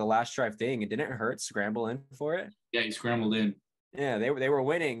sure it was like the last drive thing. And didn't Hurts scramble in for it? Yeah, he scrambled in. Yeah, they were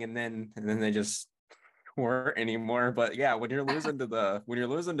winning, and then they just weren't anymore. But yeah, when you're losing to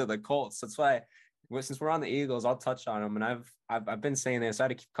the Colts, that's why. Since we're on the Eagles, I'll touch on them. And I've been saying this. I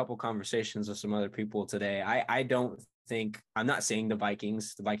had a couple conversations with some other people today. I don't think I'm not saying the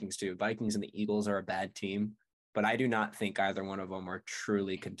Vikings too. Vikings and the Eagles are a bad team, but I do not think either one of them are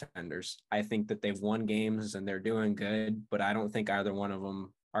truly contenders. I think that they've won games and they're doing good, but I don't think either one of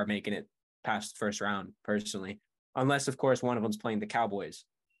them are making it past the first round personally, unless of course one of them's playing the Cowboys,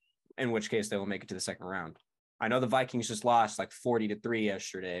 in which case they will make it to the second round. I know the Vikings just lost like 40-3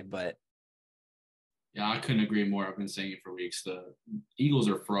 yesterday, but Yeah, I couldn't agree more. I've been saying it for weeks. The Eagles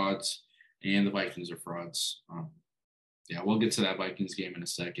are frauds and the Vikings are frauds. Yeah, we'll get to that Vikings game in a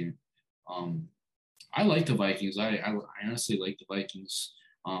second. Um, I like the Vikings. I honestly like the Vikings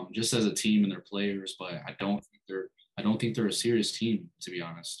just as a team and their players, but I don't think they're a serious team, to be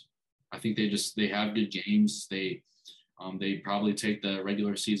honest. I think they have good games. They probably take the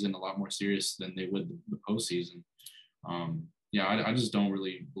regular season a lot more serious than they would the postseason. Yeah, I just don't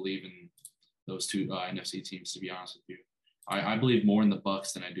really believe in those two NFC teams, to be honest with you. I believe more in the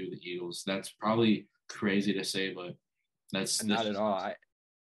Bucks than I do the Eagles. That's probably crazy to say, but that's not at all.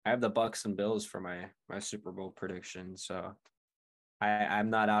 I have the Bucks and Bills for my Super Bowl prediction, so I'm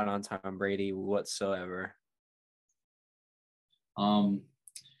not out on Tom Brady whatsoever.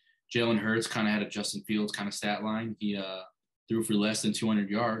 Jalen Hurts kind of had a Justin Fields kind of stat line. He threw for less than 200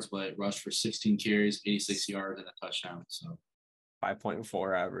 yards, but rushed for 16 carries, 86 yards, and a touchdown. So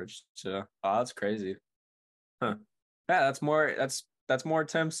 5.4 average. So that's crazy. Huh. Yeah, that's more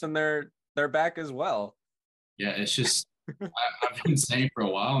attempts than their back as well. Yeah, it's just I've been saying for a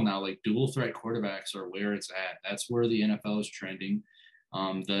while now, like dual threat quarterbacks are where it's at. That's where the NFL is trending.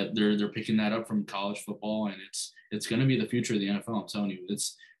 That they're picking that up from college football, and it's going to be the future of the NFL. I'm telling you,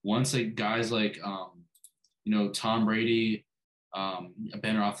 it's once like guys like Tom Brady,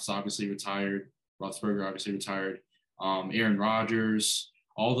 Ben Roethlisberger obviously retired, Aaron Rodgers,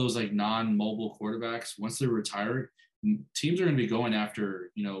 all those like non-mobile quarterbacks. Once they're retired, teams are going to be going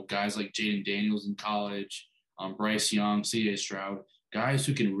after guys like Jaden Daniels in college, Bryce Young, C.J. Stroud, guys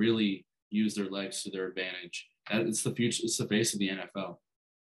who can really use their legs to their advantage. It's the future. It's the face of the NFL.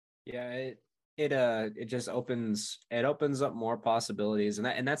 Yeah, it just opens up more possibilities,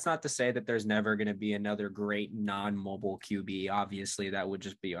 and that's not to say that there's never going to be another great non-mobile QB. Obviously, that would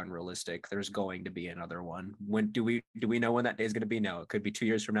just be unrealistic. There's going to be another one. When do we know when that day is going to be? No, it could be 2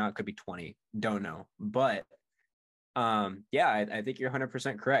 years from now. It could be 20. Don't know, but yeah, I think you're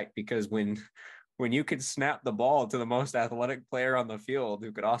 100% correct, because when you could snap the ball to the most athletic player on the field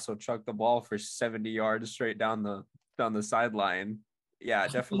who could also chuck the ball for 70 yards straight down the sideline, yeah,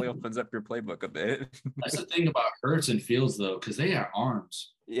 it definitely opens up your playbook a bit. That's the thing about Hurts and Fields, though, because they have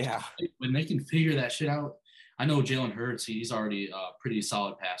arms. Yeah. When they can figure that shit out. I know Jalen Hurts, he's already a pretty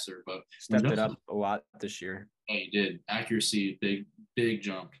solid passer, but stepped it up a lot this year. Yeah, he did. Accuracy, big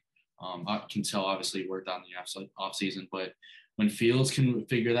jump. I can tell, obviously, he worked on the off season, but when Fields can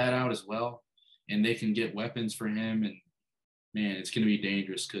figure that out as well, and they can get weapons for him, and man, it's going to be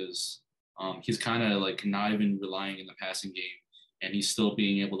dangerous because he's kind of like not even relying in the passing game, and he's still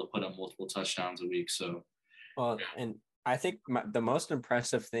being able to put up multiple touchdowns a week. So, well, and I think the most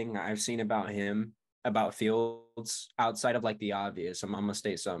impressive thing I've seen about Fields, outside of like the obvious, I'm gonna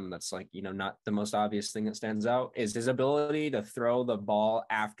state something that's like, not the most obvious thing that stands out, is his ability to throw the ball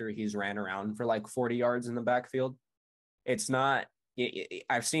after he's ran around for like 40 yards in the backfield. It's not.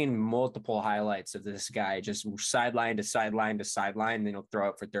 I've seen multiple highlights of this guy just sideline to sideline to sideline, and then he'll throw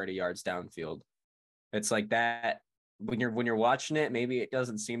it for 30 yards downfield. It's like that. When you're watching it, maybe it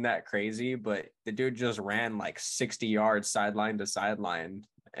doesn't seem that crazy, but the dude just ran like 60 yards sideline to sideline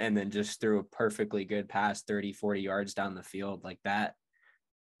and then just threw a perfectly good pass 30-40 yards down the field like that.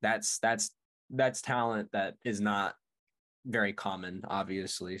 That's talent that is not very common,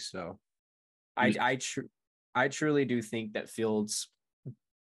 obviously. So I truly do think that Fields,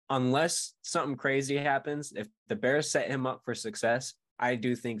 unless something crazy happens, if the Bears set him up for success, I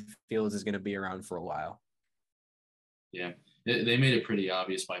do think Fields is going to be around for a while. Yeah, they made it pretty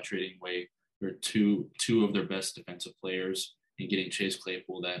obvious by trading away their two of their best defensive players and getting Chase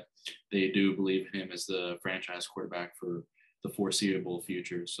Claypool that they do believe in him as the franchise quarterback for the foreseeable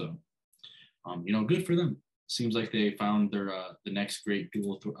future. So, good for them. Seems like they found their the next great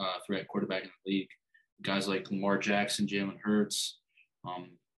dual threat quarterback in the league. Guys like Lamar Jackson, Jalen Hurts.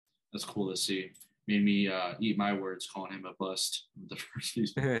 That's cool to see. Made me eat my words calling him a bust the first few.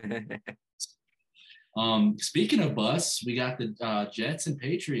 Speaking of busts, we got the Jets and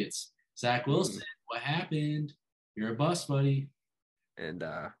Patriots. Zach Wilson, what happened? You're a bust, buddy. And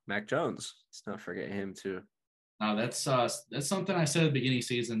Mac Jones. Let's not forget him too. Now that's something I said at the beginning of the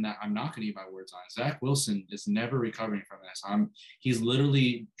season that I'm not going to eat my words on. Zach Wilson is never recovering from this. He's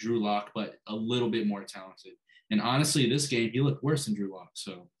literally Drew Lock, but a little bit more talented. And honestly, this game he looked worse than Drew Lock.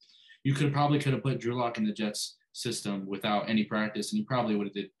 So you could have put Drew Lock in the Jets system without any practice, and he probably would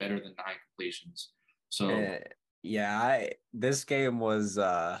have did better than 9 completions. So Yeah, this game was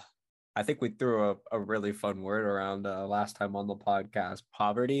I think we threw a really fun word around last time on the podcast,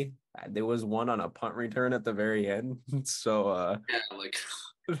 poverty. There was one on a punt return at the very end. So yeah, like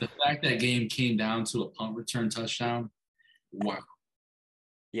the fact that game came down to a punt return touchdown. Wow.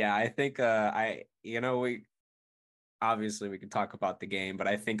 yeah, I think we obviously we could talk about the game, but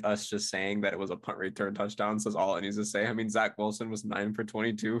I think us just saying that it was a punt return touchdown says all it needs to say. I mean, Zach Wilson was 9 for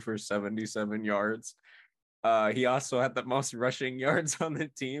 22 for 77 yards. He also had the most rushing yards on the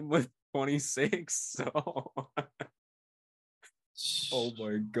team with 26. So oh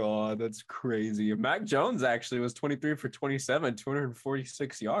my God, that's crazy. Mac Jones actually was 23 for 27,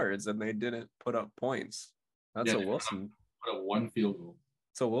 246 yards, and they didn't put up points. That's Yeah, a Wilson. put up one field goal.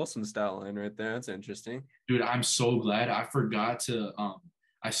 It's a Wilson stat line right there. That's interesting. Dude, I'm so glad. I forgot to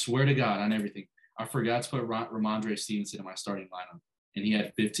I swear to God on everything. I forgot to put Ramondre Stevenson in my starting lineup, and he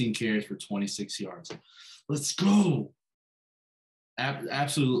had 15 carries for 26 yards. Let's go.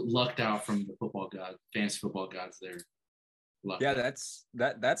 Absolute lucked out from the football god, fantasy football gods there. Lucked Yeah,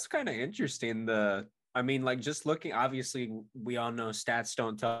 out. that's kind of interesting. I mean, like just looking, obviously we all know stats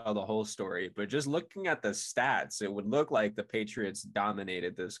don't tell the whole story, but just looking at the stats, it would look like the Patriots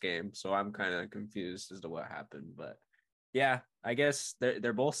dominated this game. So I'm kind of confused as to what happened. But yeah, I guess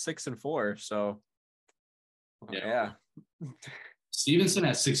they're both 6-4. So yeah. Stevenson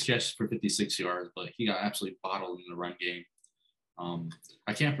had 6 catches for 56 yards, but he got absolutely bottled in the run game.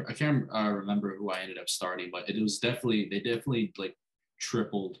 I can't remember who I ended up starting, but they definitely like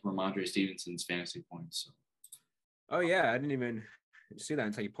tripled Ramondre Stevenson's fantasy points. So. Oh yeah, I didn't even see that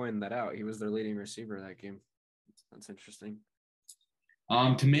until you pointed that out. He was their leading receiver that game. That's interesting.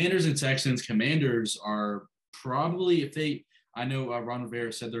 Commanders and Texans. Commanders are probably if they. I know Ron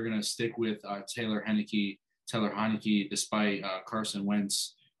Rivera said they're going to stick with Taylor Heinicke, despite Carson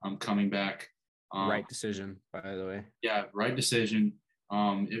Wentz coming back. Right decision, by the way. Yeah, right decision.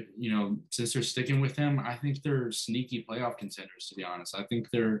 If since they're sticking with him, I think they're sneaky playoff contenders. To be honest, I think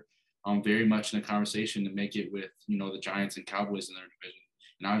they're very much in a conversation to make it with the Giants and Cowboys in their division,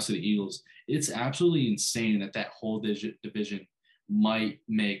 and obviously the Eagles. It's absolutely insane that whole division might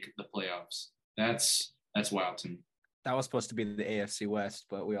make the playoffs. That's wild to me. That was supposed to be the AFC West,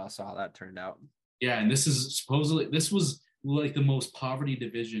 but we all saw how that turned out. Yeah, and this was like the most poverty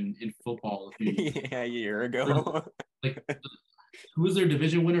division in football. Yeah, a year ago. Like, who was their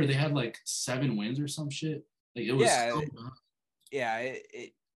division winner? They had like 7 wins or some shit. Like it was. Yeah,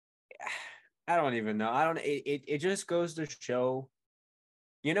 I don't even know. It just goes to show.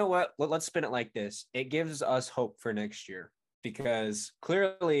 You know what? Let's spin it like this. It gives us hope for next year. Because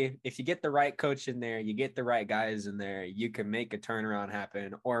clearly, if you get the right coach in there, you get the right guys in there, you can make a turnaround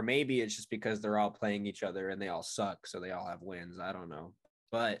happen. Or maybe it's just because they're all playing each other and they all suck, so they all have wins. I don't know.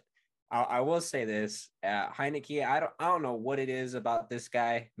 But I will say this: Heinicke, I don't know what it is about this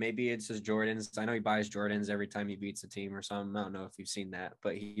guy. Maybe it's his Jordans. I know he buys Jordans every time he beats a team or something. I don't know if you've seen that,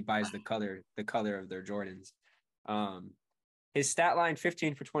 but he buys the color of their Jordans. His stat line,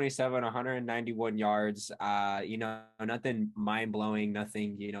 15 for 27, 191 yards. Nothing mind-blowing,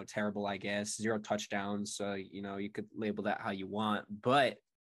 nothing, terrible, I guess. 0 touchdowns. So, you could label that how you want. But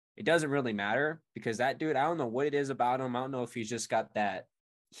it doesn't really matter because that dude, I don't know what it is about him. I don't know if he's just got that.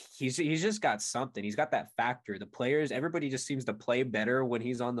 He's just got something. He's got that factor. The players, everybody just seems to play better when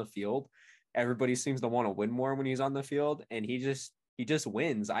he's on the field. Everybody seems to want to win more when he's on the field. And he just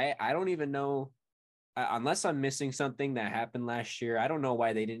wins. I don't even know. Unless I'm missing something that happened last year, I don't know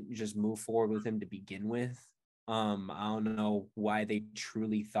why they didn't just move forward with him to begin with. I don't know why they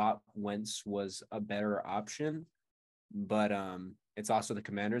truly thought Wentz was a better option, but it's also the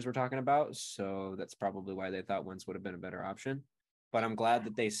Commanders we're talking about, so that's probably why they thought Wentz would have been a better option. But I'm glad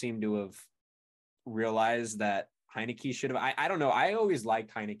that they seem to have realized that Heinicke should have. I don't know. I always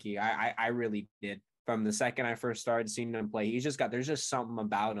liked Heinicke. I really did. From the second I first started seeing him play, there's just something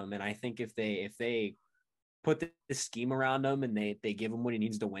about him. And I think if they put the scheme around him and they give him what he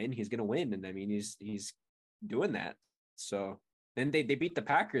needs to win, he's going to win. And I mean, he's doing that. So then they beat the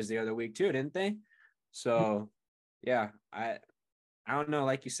Packers the other week too, didn't they? So yeah, I don't know.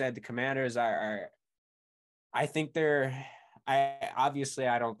 Like you said, the Commanders I think I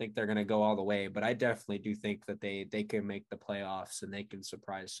don't think they're going to go all the way, but I definitely do think that they can make the playoffs and they can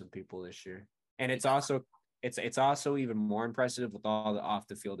surprise some people this year. And it's also even more impressive with all the off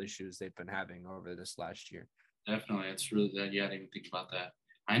the field issues they've been having over this last year. Definitely. It's really that. Yeah, I didn't even think about that.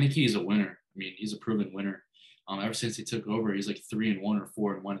 Heineke is a winner. I mean, he's a proven winner. Ever since he took over, he's like 3-1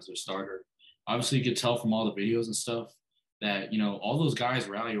 or 4-1 as a starter. Obviously, you could tell from all the videos and stuff that all those guys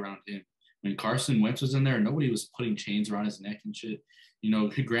rally around him. When Carson Wentz was in there, nobody was putting chains around his neck and shit.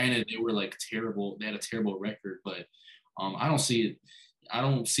 Granted they were like terrible. They had a terrible record, but I don't see it. I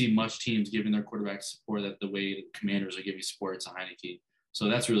don't see much teams giving their quarterback support that the way the Commanders are giving support to Heineke. So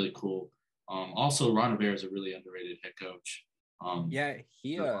that's really cool. Also, Ron Rivera is a really underrated head coach. Yeah,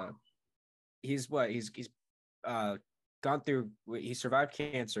 he's what he's uh gone through. He survived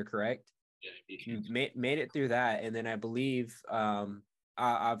cancer, correct? yeah, Made it through that, and then I believe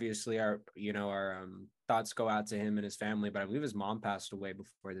obviously our thoughts go out to him and his family, but I believe his mom passed away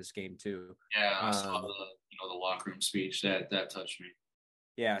before this game too. I saw the locker room speech that touched me.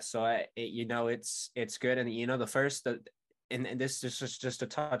 Yeah, so it's good, and the first and this is just to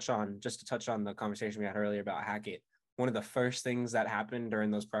touch on the conversation we had earlier about Hackett. One of the first things that happened during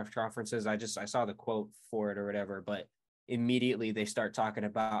those press conferences, I saw the quote for it or whatever, but immediately they start talking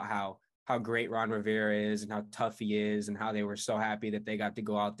about how great Ron Rivera is and how tough he is and how they were so happy that they got to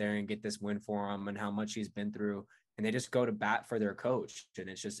go out there and get this win for him and how much he's been through. And they just go to bat for their coach. And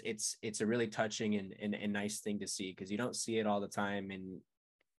it's a really touching and nice thing to see because you don't see it all the time. And,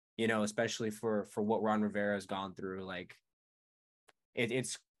 especially for what Ron Rivera has gone through, like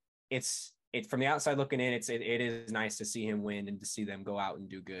it's from the outside looking in, it is nice to see him win and to see them go out and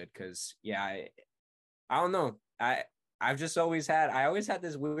do good. Cause I don't know. I always had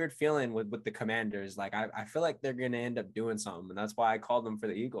this weird feeling with the Commanders. Like I feel like they're gonna end up doing something, and that's why I called them for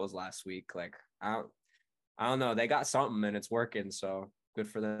the Eagles last week. Like I don't know, they got something and it's working, so good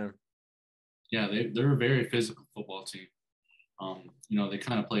for them. Yeah, they're a very physical football team. They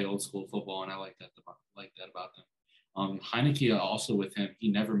kind of play old school football, and I like that about them. Heineke also with him,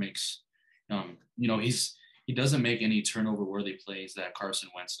 he never makes, he doesn't make any turnover worthy plays that Carson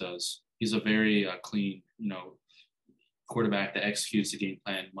Wentz does. He's a very clean, quarterback that executes the game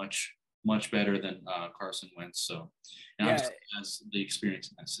plan much better than Carson Wentz. So, and Yeah, obviously has the experience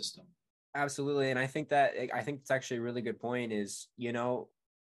in that system. absolutely. And I think it's actually a really good point. Is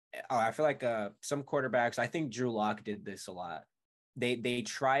I feel like some quarterbacks. I think Drew Lock did this a lot. They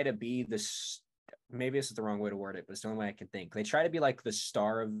try to be this. Maybe this is the wrong way to word it, but it's the only way I can think. They try to be like the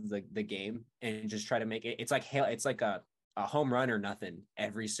star of the game and just try to make it. It's like a home run or nothing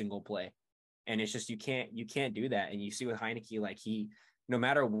every single play. And it's just you can't do that. And you see with Heineke, like no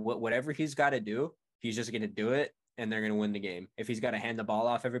matter whatever he's got to do, he's just gonna do it, and they're gonna win the game. If he's got to hand the ball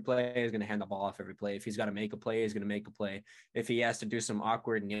off every play, he's gonna hand the ball off every play. If he's got to make a play, he's gonna make a play. If he has to do some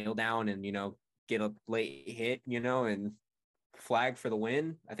awkward kneel down and get a late hit, and flag for the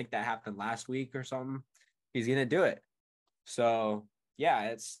win, I think that happened last week or something, he's gonna do it. So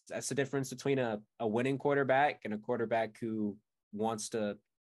yeah, that's the difference between a winning quarterback and a quarterback who wants to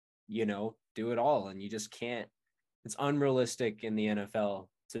do it all. And you just can't, it's unrealistic in the NFL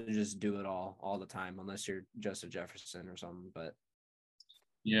to just do it all the time, unless you're Justin Jefferson or something. But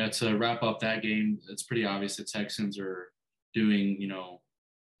Yeah, to wrap up that game, it's pretty obvious the Texans are doing,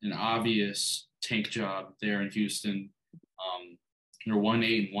 an obvious tank job there in Houston. They're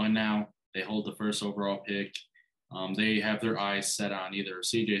 1-8-1 now. They hold the first overall pick. They have their eyes set on either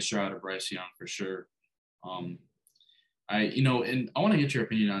CJ Stroud or Bryce Young for sure. And I want to get your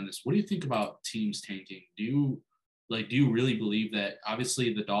opinion on this. What do you think about teams tanking? Do you really believe that?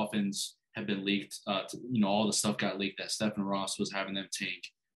 Obviously, the Dolphins have been leaked. All the stuff got leaked that Stephen Ross was having them tank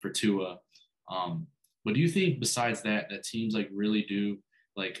for Tua. But do you think besides that teams like really do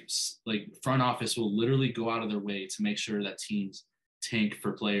like front office will literally go out of their way to make sure that teams tank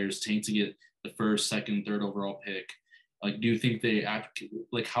for players, tank to get the first, second, third overall pick? Like, do you think they act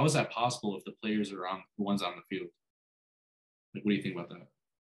like how is that possible if the players are on the ones on the field? Like, what do you think about that?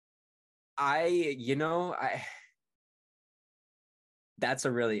 I that's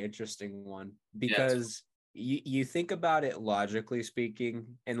a really interesting one because you think about it logically speaking,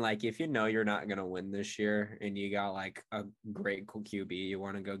 and like if you're not gonna win this year and you got like a great QB you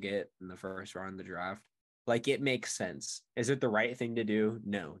want to go get in the first round of the draft, like it makes sense. Is it the right thing to do?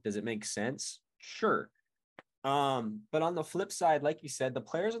 No. Does it make sense? Sure. But on the flip side, like you said, the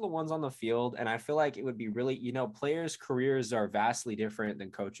players are the ones on the field, and I feel like it would be really, players' careers are vastly different than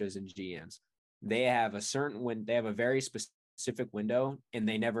coaches and GMs. They have they have a very specific window, and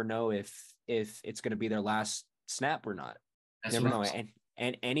they never know if it's going to be their last snap or not. That's Never what know,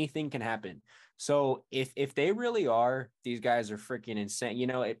 and anything can happen. So if they really are, these guys are freaking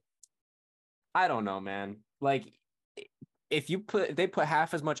insane. I don't know, man. Like if they put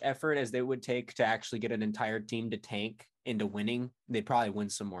half as much effort as they would take to actually get an entire team to tank into winning, they'd probably win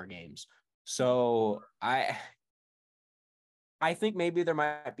some more games. So I think maybe there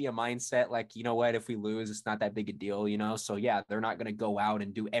might be a mindset like, you know what, if we lose, it's not that big a deal, you know? So yeah, they're not going to go out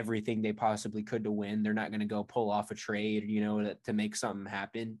and do everything they possibly could to win. They're not going to go pull off a trade, you know, to make something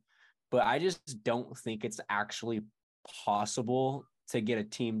happen. But I just don't think it's actually possible to get a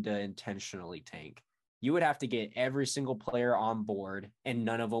team to intentionally tank. You would have to get every single player on board, and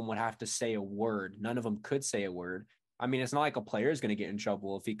none of them would have to say a word. None of them could say a word. I mean, it's not like a player is going to get in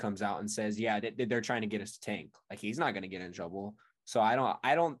trouble if he comes out and says, "Yeah, they're trying to get us to tank." Like he's not going to get in trouble. So I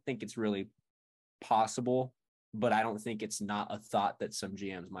don't think it's really possible, but I don't think it's not a thought that some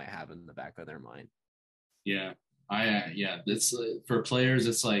GMs might have in the back of their mind. Yeah. Yeah, it's for players.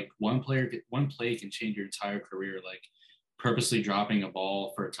 It's like one play can change your entire career. Like purposely dropping a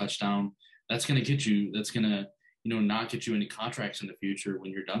ball for a touchdown, that's gonna get you. That's gonna not get you any contracts in the future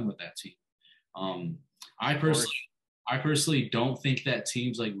when you're done with that team. Um, I personally, I personally don't think that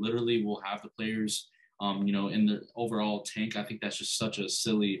teams like literally will have the players, in the overall tank. I think that's just such a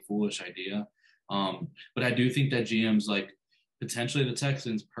silly, foolish idea. But I do think that GMs like potentially the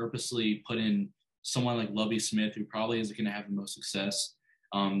Texans purposely put in someone like Lovie Smith, who probably isn't going to have the most success.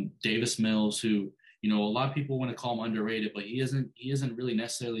 Davis Mills, who a lot of people want to call him underrated, but he isn't. He isn't really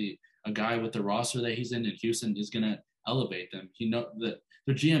necessarily a guy with the roster that he's in Houston is going to elevate them. The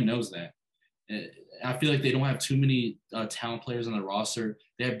GM knows that. I feel like they don't have too many talent players on the roster.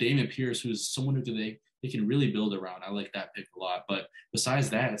 They have Damian Pierce, who's someone who they can really build around. I like that pick a lot. But besides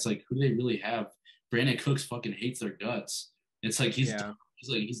that, it's like, who do they really have? Brandon Cooks fucking hates their guts. It's like he's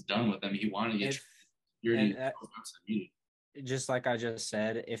done with them. He wanted to get and just like I just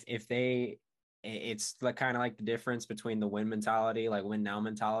said, if they, it's like kind of like the difference between the win mentality, like win now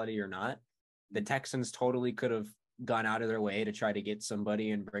mentality or not. The Texans totally could have gone out of their way to try to get somebody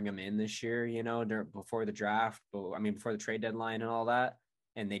and bring them in this year, before the draft, but I mean, before the trade deadline and all that.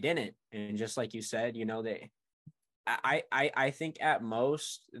 And they didn't. And just like you said, I think at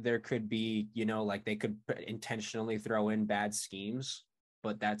most there could be, like they could intentionally throw in bad schemes,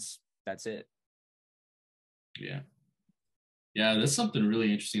 but that's it. Yeah. Yeah, that's something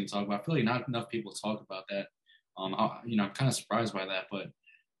really interesting to talk about. I feel like not enough people talk about that. I'm kind of surprised by that, but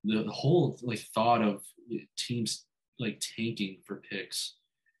the whole like thought of teams like tanking for picks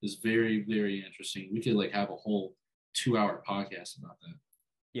is very, very interesting. We could like have a whole 2-hour podcast about that.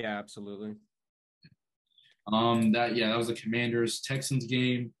 Yeah, absolutely. That was the Commanders Texans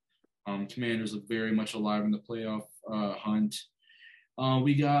game. Commanders look very much alive in the playoff hunt.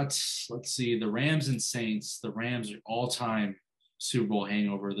 We got, let's see, the Rams and Saints. The Rams are all-time Super Bowl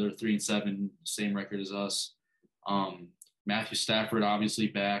hangover. They're 3-7, same record as us. Matthew Stafford obviously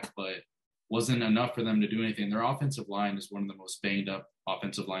back, but wasn't enough for them to do anything. Their offensive line is one of the most banged up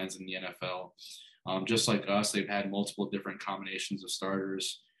offensive lines in the NFL. Just like us, they've had multiple different combinations of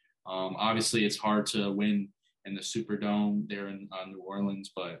starters. Obviously, it's hard to win in the Superdome there in New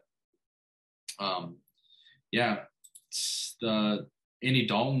Orleans, but the Andy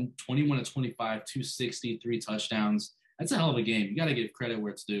Dalton, 21-25, 260, 3 touchdowns. That's a hell of a game. You got to give credit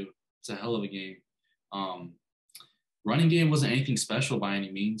where it's due. It's a hell of a game. Running game wasn't anything special by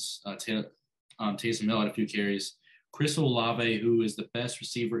any means. Taysom Hill had a few carries. Chris Olave, who is the best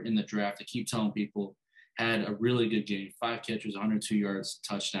receiver in the draft, I keep telling people, had a really good game. 5 catches, 102 yards,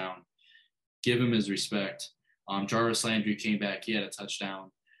 touchdown. Give him his respect. Jarvis Landry came back. He had a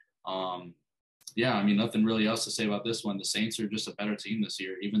touchdown. Nothing really else to say about this one. The Saints are just a better team this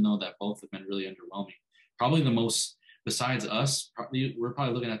year, even though that both have been really underwhelming. Probably the most, besides us, we're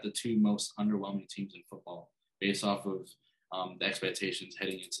probably looking at the 2 most underwhelming teams in football based off of the expectations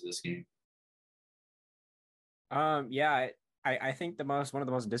heading into this game. I think one of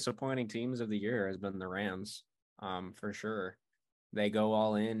the most disappointing teams of the year has been the Rams, for sure. They go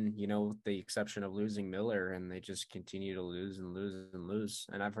all in, with the exception of losing Miller, and they just continue to lose and lose and lose.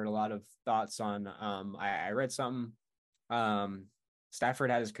 And I've heard a lot of thoughts on, I read something,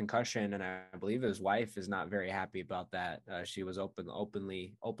 Stafford had his concussion, and I believe his wife is not very happy about that. She was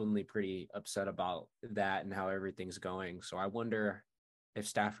openly pretty upset about that and how everything's going. So I wonder if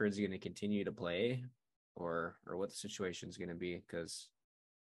Stafford's going to continue to play or what the situation is going to be. Because,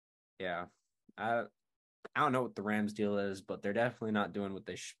 yeah, I don't know what the Rams deal is, but they're definitely not doing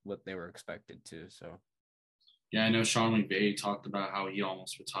what they were expected to. So, yeah, I know Sean McVay talked about how he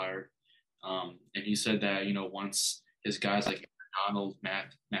almost retired, and he said that once his guys like Donald,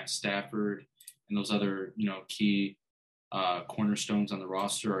 Matt Stafford, and those other key cornerstones on the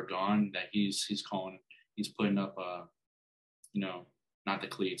roster are gone, that he's putting up not the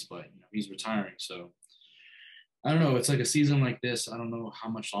cleats, but he's retiring. So I don't know. It's like a season like this. I don't know how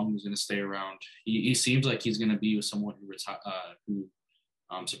much longer he's going to stay around. He seems like he's going to be with someone who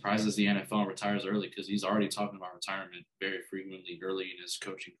I'm surprised as the NFL retires early because he's already talking about retirement very frequently early in his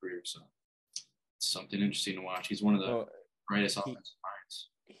coaching career. So it's something interesting to watch. He's one of the Well, brightest he offensive minds.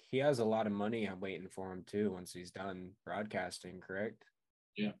 he has a lot of money waiting for him too once he's done broadcasting, correct?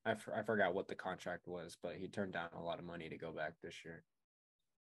 Yeah. I forgot what the contract was, but he turned down a lot of money to go back this year.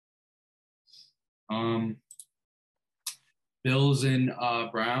 Um, Bills and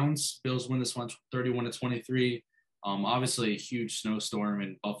Browns. Bills win this one 31-23. Obviously a huge snowstorm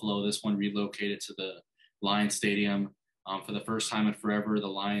in Buffalo. This one relocated to the Lions Stadium. For the first time in forever, the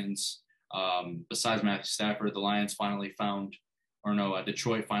Lions, besides Matthew Stafford, the Lions finally found, or no,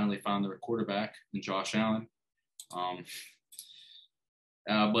 Detroit finally found their quarterback in Josh Allen. Um,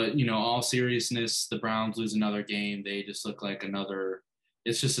 but, all seriousness, the Browns lose another game. They just look like another –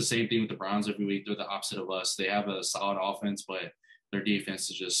 it's just the same thing with the Browns every week. They're the opposite of us. They have a solid offense, but their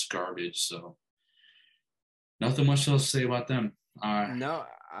defense is just garbage. So nothing much else to say about them. No,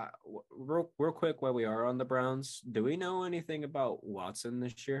 real quick while we are on the Browns, do we know anything about Watson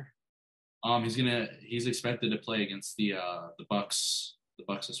this year? He's expected to play against the Bucks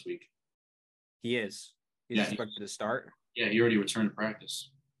this week. He is. He's expected to start. Yeah, he already returned to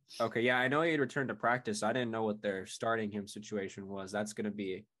practice. Okay, yeah, I know he had returned to practice. I didn't know what their starting him situation was. That's gonna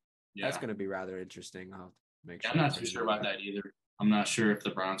be rather interesting. I'll make sure. I'm not too sure about that either. I'm not sure if the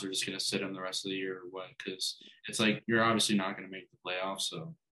Browns are just gonna sit him the rest of the year or what, because it's like you're obviously not gonna make the playoffs.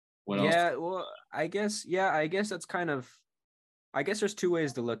 So what else? Yeah, well, I guess that's kind of. I guess there's two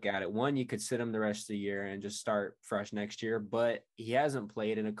ways to look at it. One, you could sit him the rest of the year and just start fresh next year, but he hasn't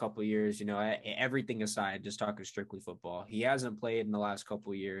played in a couple of years. Everything aside, just talking strictly football, he hasn't played in the last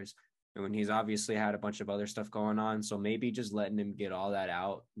couple of years, and when he's obviously had a bunch of other stuff going on. So maybe just letting him get all that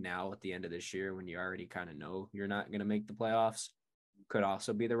out now at the end of this year, when you already kind of know you're not going to make the playoffs, could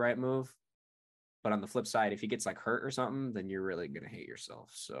also be the right move. But on the flip side, if he gets like hurt or something, then you're really going to hate yourself.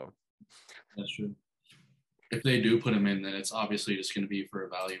 So That's true. If they do put him in, then it's obviously just going to be for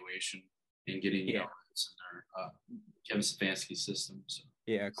evaluation and getting in their Kevin Stefanski system. So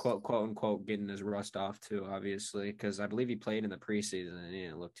yeah, quote unquote, getting his rust off too, obviously, because I believe he played in the preseason and he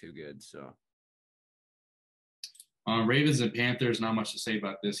didn't look too good. So Ravens and Panthers, not much to say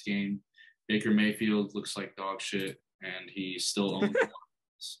about this game. Baker Mayfield looks like dog shit, and he still owns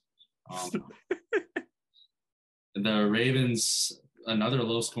the Ravens, another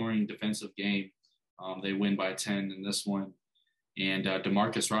low-scoring defensive game. They win by 10 in this one. And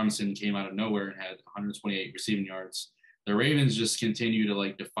Demarcus Robinson came out of nowhere and had 128 receiving yards. The Ravens just continue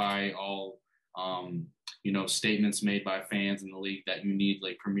to defy all, statements made by fans in the league that you need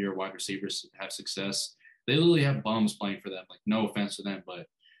premier wide receivers to have success. They literally have bums playing for them. No offense to them, but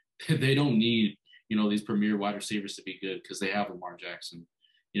they don't need, these premier wide receivers to be good because they have Lamar Jackson.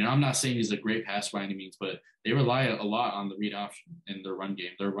 I'm not saying he's a great passer by any means, but they rely a lot on the read option in their run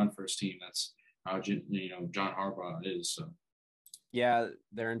game. They're a run-first team. That's how John Harbaugh is. So. Yeah,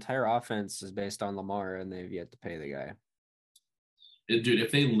 their entire offense is based on Lamar, and they've yet to pay the guy. Dude,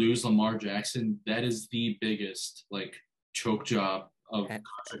 if they lose Lamar Jackson, that is the biggest choke job of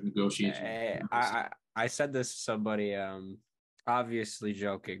contract negotiation. I said this to somebody, obviously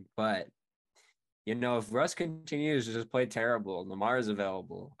joking, but if Russ continues to just play terrible, Lamar is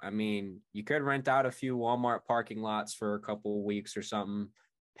available. I mean, you could rent out a few Walmart parking lots for a couple of weeks or something,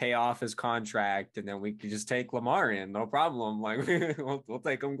 pay off his contract, and then we could just take Lamar in, no problem. We'll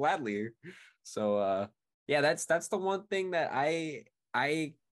take him gladly. So yeah, that's the one thing that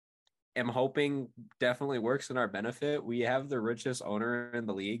I am hoping definitely works in our benefit. We have the richest owner in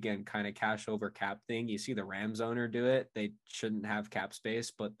the league, and kind of cash over cap thing. You see the Rams owner do it. They shouldn't have cap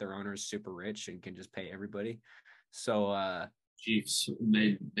space, but their owner is super rich and can just pay everybody. So Chiefs,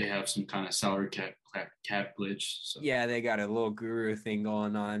 they have some kind of salary cap glitch. So. Yeah, they got a little guru thing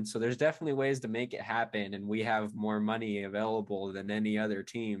going on. So there's definitely ways to make it happen, and we have more money available than any other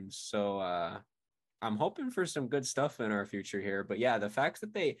teams. So I'm hoping for some good stuff in our future here. But yeah, the fact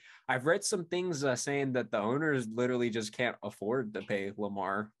that I've read some things saying that the owners literally just can't afford to pay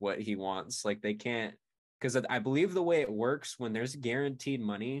Lamar what he wants. They can't, because I believe the way it works, when there's guaranteed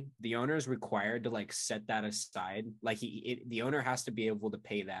money, the owner is required to set that aside. The owner has to be able to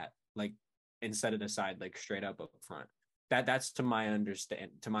pay that, and set it aside straight up front. That's to my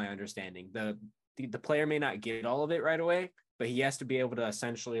understanding. The player may not get all of it right away, but he has to be able to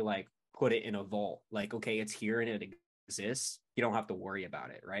essentially put it in a vault. Okay, it's here and it exists. You don't have to worry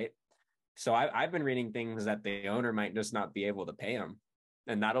about it, right? So I've been reading things that the owner might just not be able to pay him,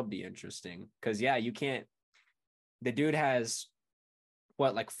 and that'll be interesting. Because yeah, you can't. The dude has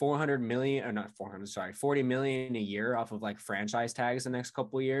what 400 million, or not 400, sorry, 40 million a year off of franchise tags the next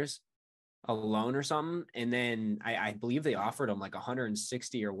couple of years. a loan or something, and then I believe they offered him like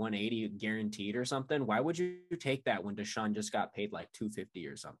 160 or 180 guaranteed or something. Why would you take that when Deshaun just got paid like 250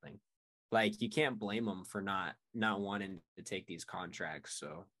 or something? Like you can't blame him for not wanting to take these contracts.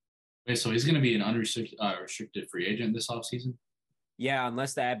 So Wait, so he's going to be an unrestricted restricted free agent this offseason? yeah,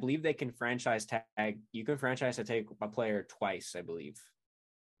 unless that I believe they can franchise tag. You can franchise to take a player twice, I believe.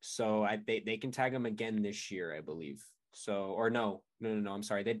 So they can tag him again this year, I believe. So or no. I'm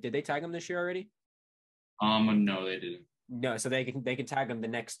sorry. Did they tag him this year already? No, they didn't. No, so they can tag him the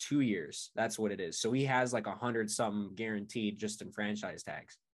next 2 years. That's what it is. So he has like 100 something guaranteed just in franchise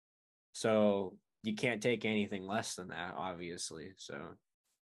tags. So you can't take anything less than that, obviously. So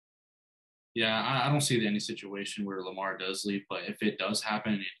Yeah, I don't see any situation where Lamar does leave, but if it does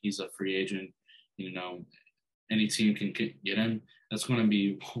happen and he's a free agent, you know, any team can get him. That's going to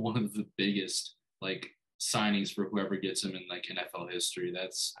be one of the biggest like signings for whoever gets him in like NFL history.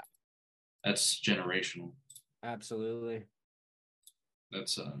 That's generational. absolutely.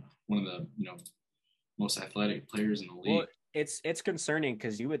 That's one of the most athletic players in the Well, league. it's concerning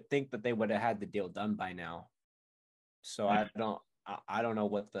because you would think that they would have had the deal done by now. So I don't know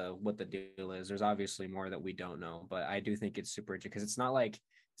what the deal is. There's obviously more that we don't know, but I do think it's super because it's not like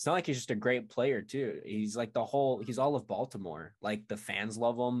he's just a great player too. He's like he's all of Baltimore. Like the fans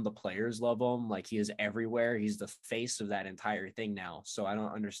love him, the players love him. Like he is everywhere. He's the face of that entire thing now. So I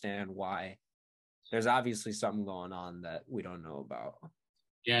don't understand why. There's obviously something going on that we don't know about.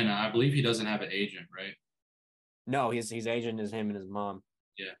 Yeah, and I believe he doesn't have an agent, right? No, his agent is him and his mom.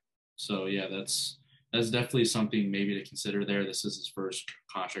 Yeah. So yeah, that's definitely something maybe to consider there. This is his first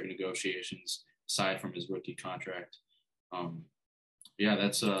contract negotiations aside from his rookie contract. Um, yeah,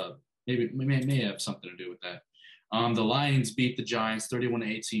 that's maybe may have something to do with that. The Lions beat the Giants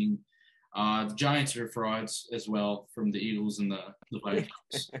 31-18. The Giants are frauds as well from the Eagles and the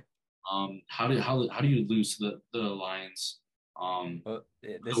Vikings. How do you lose to the Lions? Well,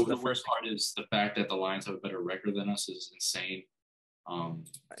 this is the the worst first. part is the fact that the Lions have a better record than us is insane. Um,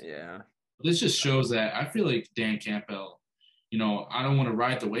 Yeah. this just shows that I feel like Dan Campbell, I don't want to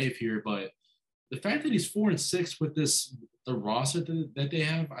ride the wave here, but the fact that he's 4-6 with the roster that they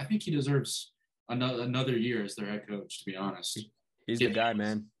have, I think he deserves another year as their head coach. To be honest, He's the get guy,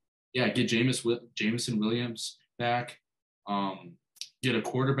 man. yeah, get Jameson Williams back, um, get a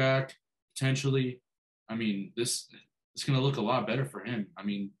quarterback potentially. I mean, this it's going to look a lot better for him. I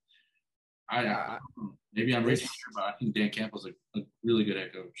mean, I Yeah, maybe I'm reaching this here, but I think Dan Campbell's a really good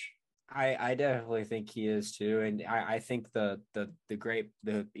head coach. I definitely think he is too, and I think the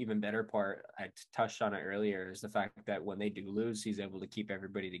even better part I touched on it earlier is the fact that when they do lose, he's able to keep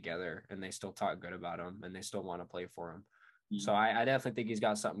everybody together, and they still talk good about him, and they still want to play for him. So I definitely think he's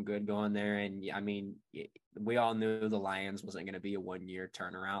got something good going there, and I mean, we all knew the Lions wasn't going to be a 1 year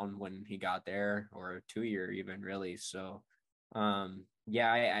turnaround when he got there, or a 2 year even really. So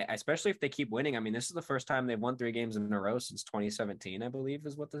yeah, I especially if they keep winning. I mean, this is the first time they've won 3 games in a row since 2017, I believe,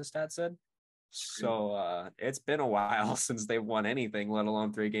 is what the stat said. So it's been a while since they've won anything, let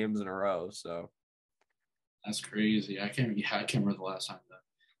alone 3 games in a row. So That's crazy. I can't remember the last time the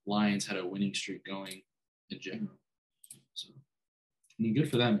Lions had a winning streak going in general. So I mean, good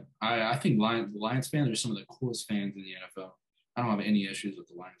for them. I think Lions fans are some of the coolest fans in the NFL. I don't have any issues with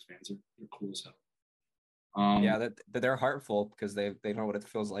the Lions fans. They're cool as hell. yeah, that they're heartful because they know what it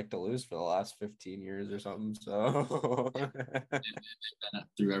feels like to lose for the last 15 years or something. So They've been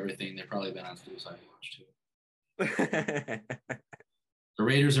through everything. They've probably been on suicide watch too. The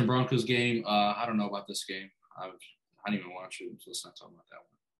Raiders and Broncos game. I don't know about this game. I didn't even watch it, so let's not talk about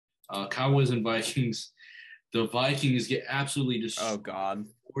that one. Cowboys and Vikings. The Vikings get absolutely Oh destroyed, God.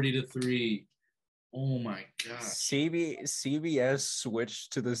 40-3. Oh my gosh. CBS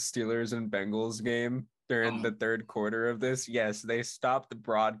switched to the Steelers and Bengals game during Oh, the third quarter of this. Yes, they stopped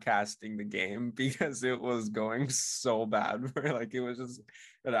broadcasting the game because it was going so bad. Like it was just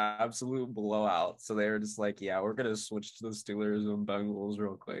an absolute blowout. So they were just like, yeah, we're gonna switch to the Steelers and Bengals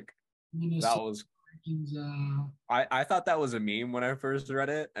real quick. That Minnesota was Vikings. I thought that was a meme when I first read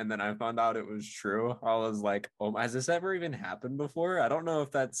it, and then I found out it was true. I was like, "Oh, has this ever even happened before?" I don't know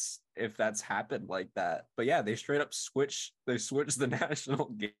if that's happened like that, but yeah, they straight up switched the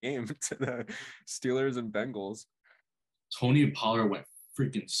national game to the Steelers and Bengals. Tony Pollard went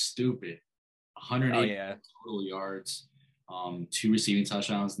freaking stupid. Oh 180 yeah, total yards, 2 receiving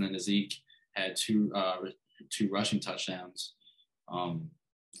touchdowns, and then Zeke had two rushing touchdowns. Um,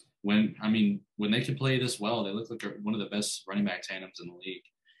 when they can play this well, they look like one of the best running back tandems in the league.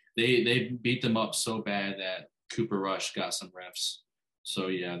 They beat them up so bad that Cooper Rush got some refs. So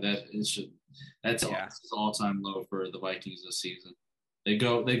yeah, that's yeah. all time low for the Vikings this season. They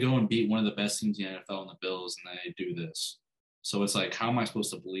go and beat one of the best teams in the NFL in the Bills, and then they do this. So it's like, how am I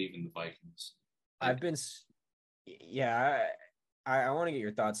supposed to believe in the Vikings? Like, I've been, yeah, I want to get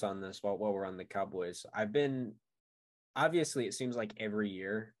your thoughts on this while we're on the Cowboys. I've been obviously it seems like every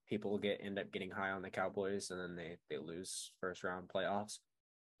year people end up getting high on the Cowboys and then they lose first round playoffs.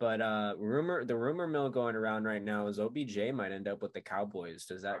 But the rumor mill going around right now is OBJ might end up with the Cowboys.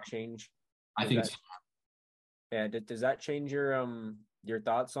 Does that change? I Does think that yeah, does that change your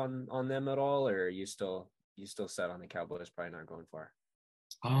thoughts on them at all, or are you still set on the Cowboys probably not going far?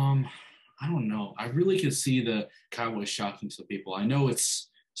 Um, I don't know. I really could see the Cowboys shocking some people. I know it's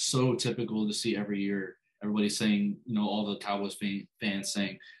so typical to see every year everybody saying, all the Cowboys fans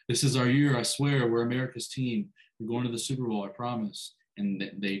saying, "This is our year. I swear, we're America's team. We're going to the Super Bowl. I promise." And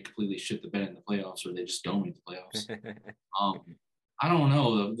they completely shit the bed in the playoffs, or they just don't make the playoffs. Um, I don't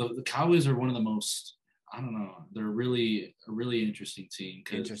know. The Cowboys are one of the most. I don't know. They're really a really interesting team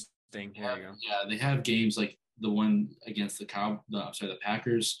because Interesting. There you go. yeah, they have games like the one against the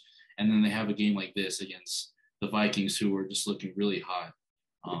Packers, and then they have a game like this against the Vikings, who are just looking really hot.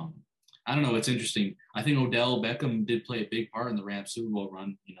 Um, I don't know. It's interesting. I think Odell Beckham did play a big part in the Rams Super Bowl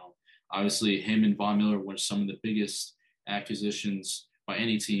run. Obviously him and Von Miller were some of the biggest acquisitions by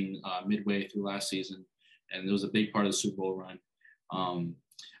any team midway through last season, and it was a big part of the Super Bowl run. Um,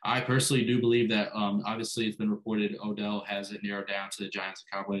 I personally do believe that obviously it's been reported Odell has it narrowed down to the Giants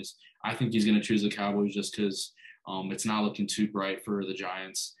and Cowboys. I think he's going to choose the Cowboys just because it's not looking too bright for the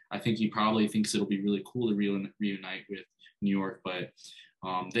Giants. I think he probably thinks it'll be really cool to reunite with New York, but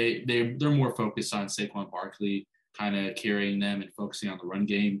they're more focused on Saquon Barkley kind of carrying them and focusing on the run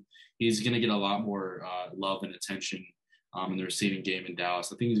game. He's going to get a lot more love and attention in the receiving game in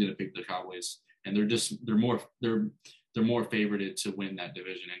Dallas. I think he's going to pick the Cowboys, and they're more favored to win that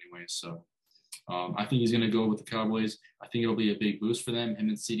division anyway. So I think he's going to go with the Cowboys. I think it'll be a big boost for them. Him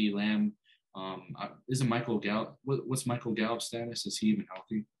and CeeDee Lamb. Isn't Michael Gallup? What's Michael Gallup's status? Is he even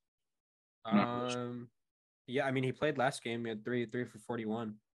healthy? Yeah, I mean he played last game. He had three for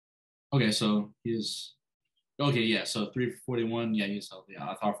 41. Okay, so he's okay. Yeah, so 3 for 41. Yeah, he's healthy.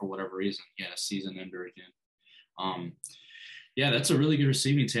 I thought for whatever reason he had a season ender again. Um, yeah, that's a really good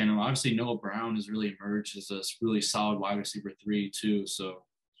receiving tandem. Obviously, Noah Brown has really emerged as a really solid wide receiver 3 too. So,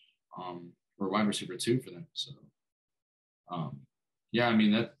 or wide receiver 2 for them. So, yeah, I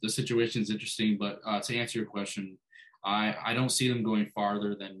mean that the situation is interesting. But to answer your question, I don't see them going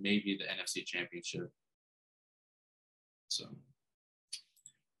farther than maybe the NFC Championship. So,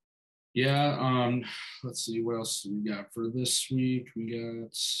 yeah. Let's see what else we got for this week. We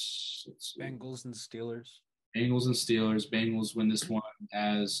got Bengals and Steelers. Bengals and Steelers. Bengals win this one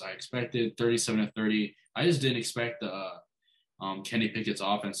as I expected, 37-30. I just didn't expect the Kenny Pickett's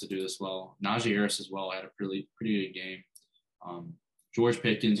offense to do this well. Najee Harris as well had a pretty good game. George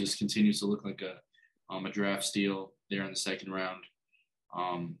Pickens just continues to look like a draft steal there in the second round.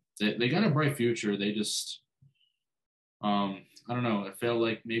 They got a bright future. They just I don't know. It felt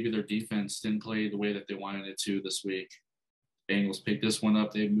like maybe their defense didn't play the way that they wanted it to this week. Bengals picked this one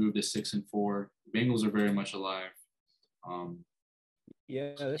up. They've moved to 6-4. Bengals are very much alive.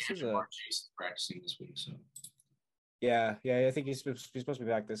 Yeah, this is a Jason's practicing this week. So yeah. I think he's supposed to be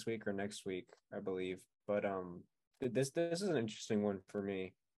back this week or next week, I believe. But this is an interesting one for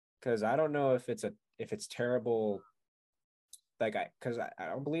me because I don't know if it's terrible. Like because I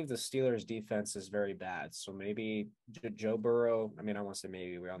don't believe the Steelers defense is very bad. So maybe Joe Burrow. I mean, I want to say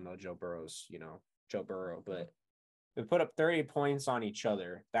maybe we all know Joe Burrow's Joe Burrow, but we put up 30 points on each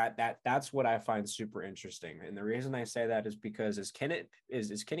other. That's what I find super interesting. And the reason I say that is because is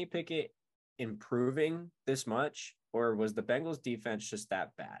Kenny Pickett improving this much, or was the Bengals defense just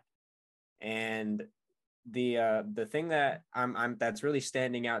that bad? And the thing that I'm that's really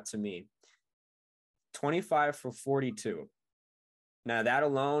standing out to me, 25 for 42. Now that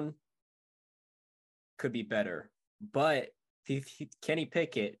alone could be better, but Kenny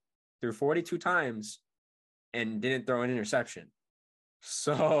Pickett threw 42 times and didn't throw an interception.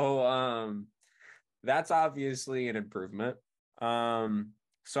 So that's obviously an improvement.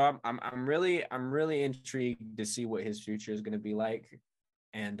 So I'm really intrigued to see what his future is going to be like,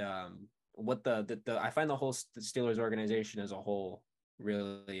 and what the I find the whole Steelers organization as a whole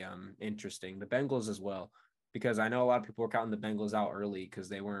really interesting. The Bengals as well, because I know a lot of people were counting the Bengals out early because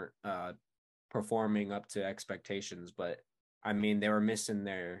they weren't performing up to expectations, but I mean they were missing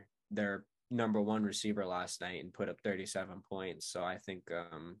their number one receiver last night and put up 37 points. So I think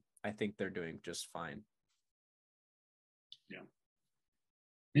they're doing just fine. Yeah.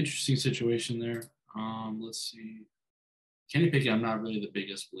 Interesting situation there. Let's see. Kenny Pickett, I'm not really the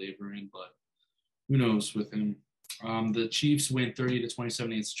biggest believer in, but who knows with him. The Chiefs win 30-27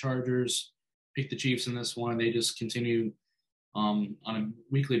 against the Chargers. Pick the Chiefs in this one. They just continue on a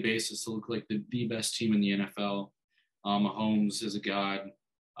weekly basis to look like the best team in the NFL. Mahomes is a god.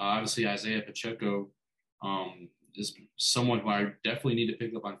 Obviously, Isaiah Pacheco is someone who I definitely need to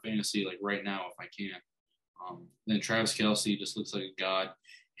pick up on fantasy like right now if I can. Then Travis Kelce just looks like a god.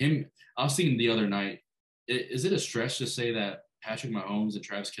 I was thinking the other night, is it a stretch to say that Patrick Mahomes and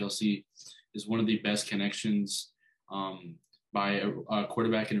Travis Kelce is one of the best connections by a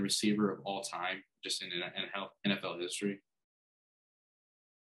quarterback and a receiver of all time, just in NFL history?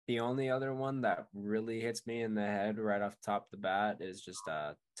 The only other one that really hits me in the head right off the top of the bat is just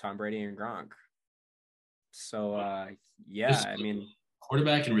Tom Brady and Gronk. So yeah, I mean,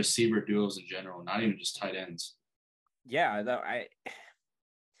 quarterback and receiver duos in general, not even just tight ends. Yeah, though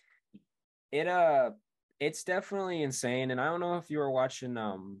it's definitely insane. And I don't know if you were watching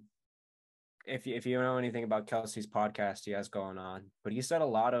if you know anything about Kelsey's podcast he has going on, but he said a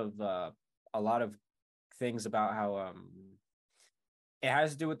lot of things about how it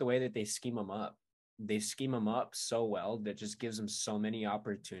has to do with the way that they scheme him up. They scheme him up so well that just gives him so many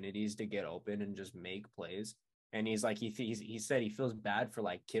opportunities to get open and just make plays. And he's like, he said he feels bad for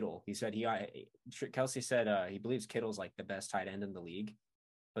like Kittle. He said Kelsey said he believes Kittle's like the best tight end in the league,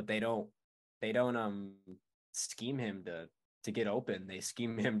 but they don't scheme him to get open. They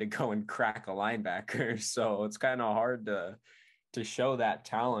scheme him to go and crack a linebacker. So it's kind of hard to show that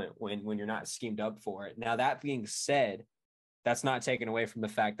talent when you're not schemed up for it. Now, that being said, that's not taken away from the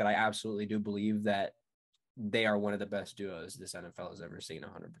fact that I absolutely do believe that they are one of the best duos this NFL has ever seen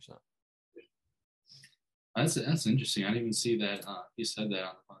 100%. That's interesting. I didn't even see that he said that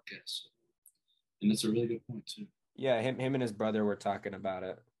on the podcast. And it's a really good point too. Yeah, him and his brother were talking about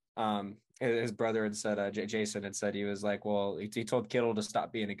it. His brother had said, Jason had said, he was like, well, he told Kittle to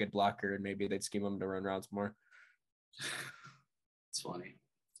stop being a good blocker and maybe they'd scheme him to run routes more. It's funny.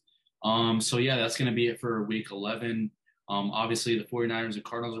 So yeah, that's going to be it for week 11. Obviously the 49ers and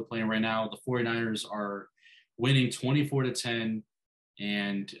Cardinals are playing right now. The 49ers are winning 24-10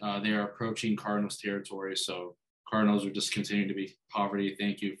 and they are approaching Cardinals territory. So Cardinals are just continuing to be poverty.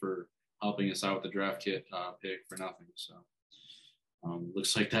 Thank you for helping us out with the draft kit pick for nothing. So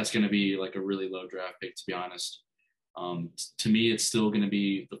looks like that's going to be like a really low draft pick, to be honest. To me, it's still going to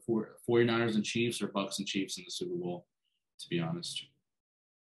be the 49ers and Chiefs or Bucks and Chiefs in the Super Bowl, to be honest.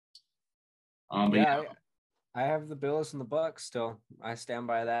 Yeah, I have the Bills and the Bucks still. I stand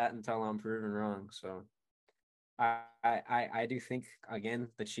by that until I'm proven wrong. So I do think, again,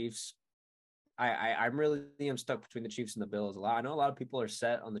 the Chiefs, I'm really am stuck between the Chiefs and the Bills a lot. I know a lot of people are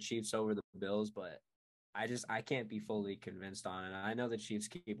set on the Chiefs over the Bills, but I can't be fully convinced on it. I know the Chiefs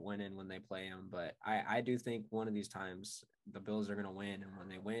keep winning when they play them, but I do think one of these times the Bills are going to win, and when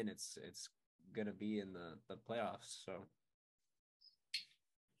they win, it's going to be in the playoffs. So.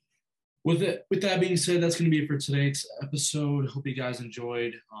 With that being said, that's going to be it for today's episode. Hope you guys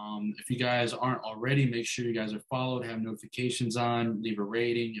enjoyed. If you guys aren't already, make sure you guys are followed, have notifications on, leave a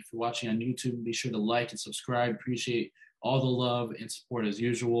rating. If you're watching on YouTube, be sure to like and subscribe. Appreciate all the love and support as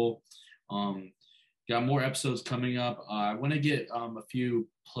usual. Got more episodes coming up. I want to get a few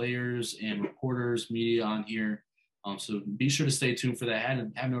players and reporters, media on here. So be sure to stay tuned for that.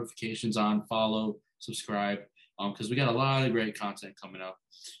 Have notifications on, follow, subscribe, because we got a lot of great content coming up.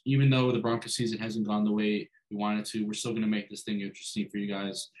 Even though the Broncos season hasn't gone the way we wanted to, we're still going to make this thing interesting for you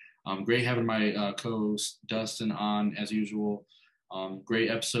guys. Great having my co-host Dustin on as usual.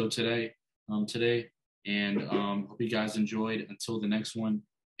 Great episode today. And hope you guys enjoyed. Until the next one,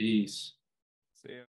 peace.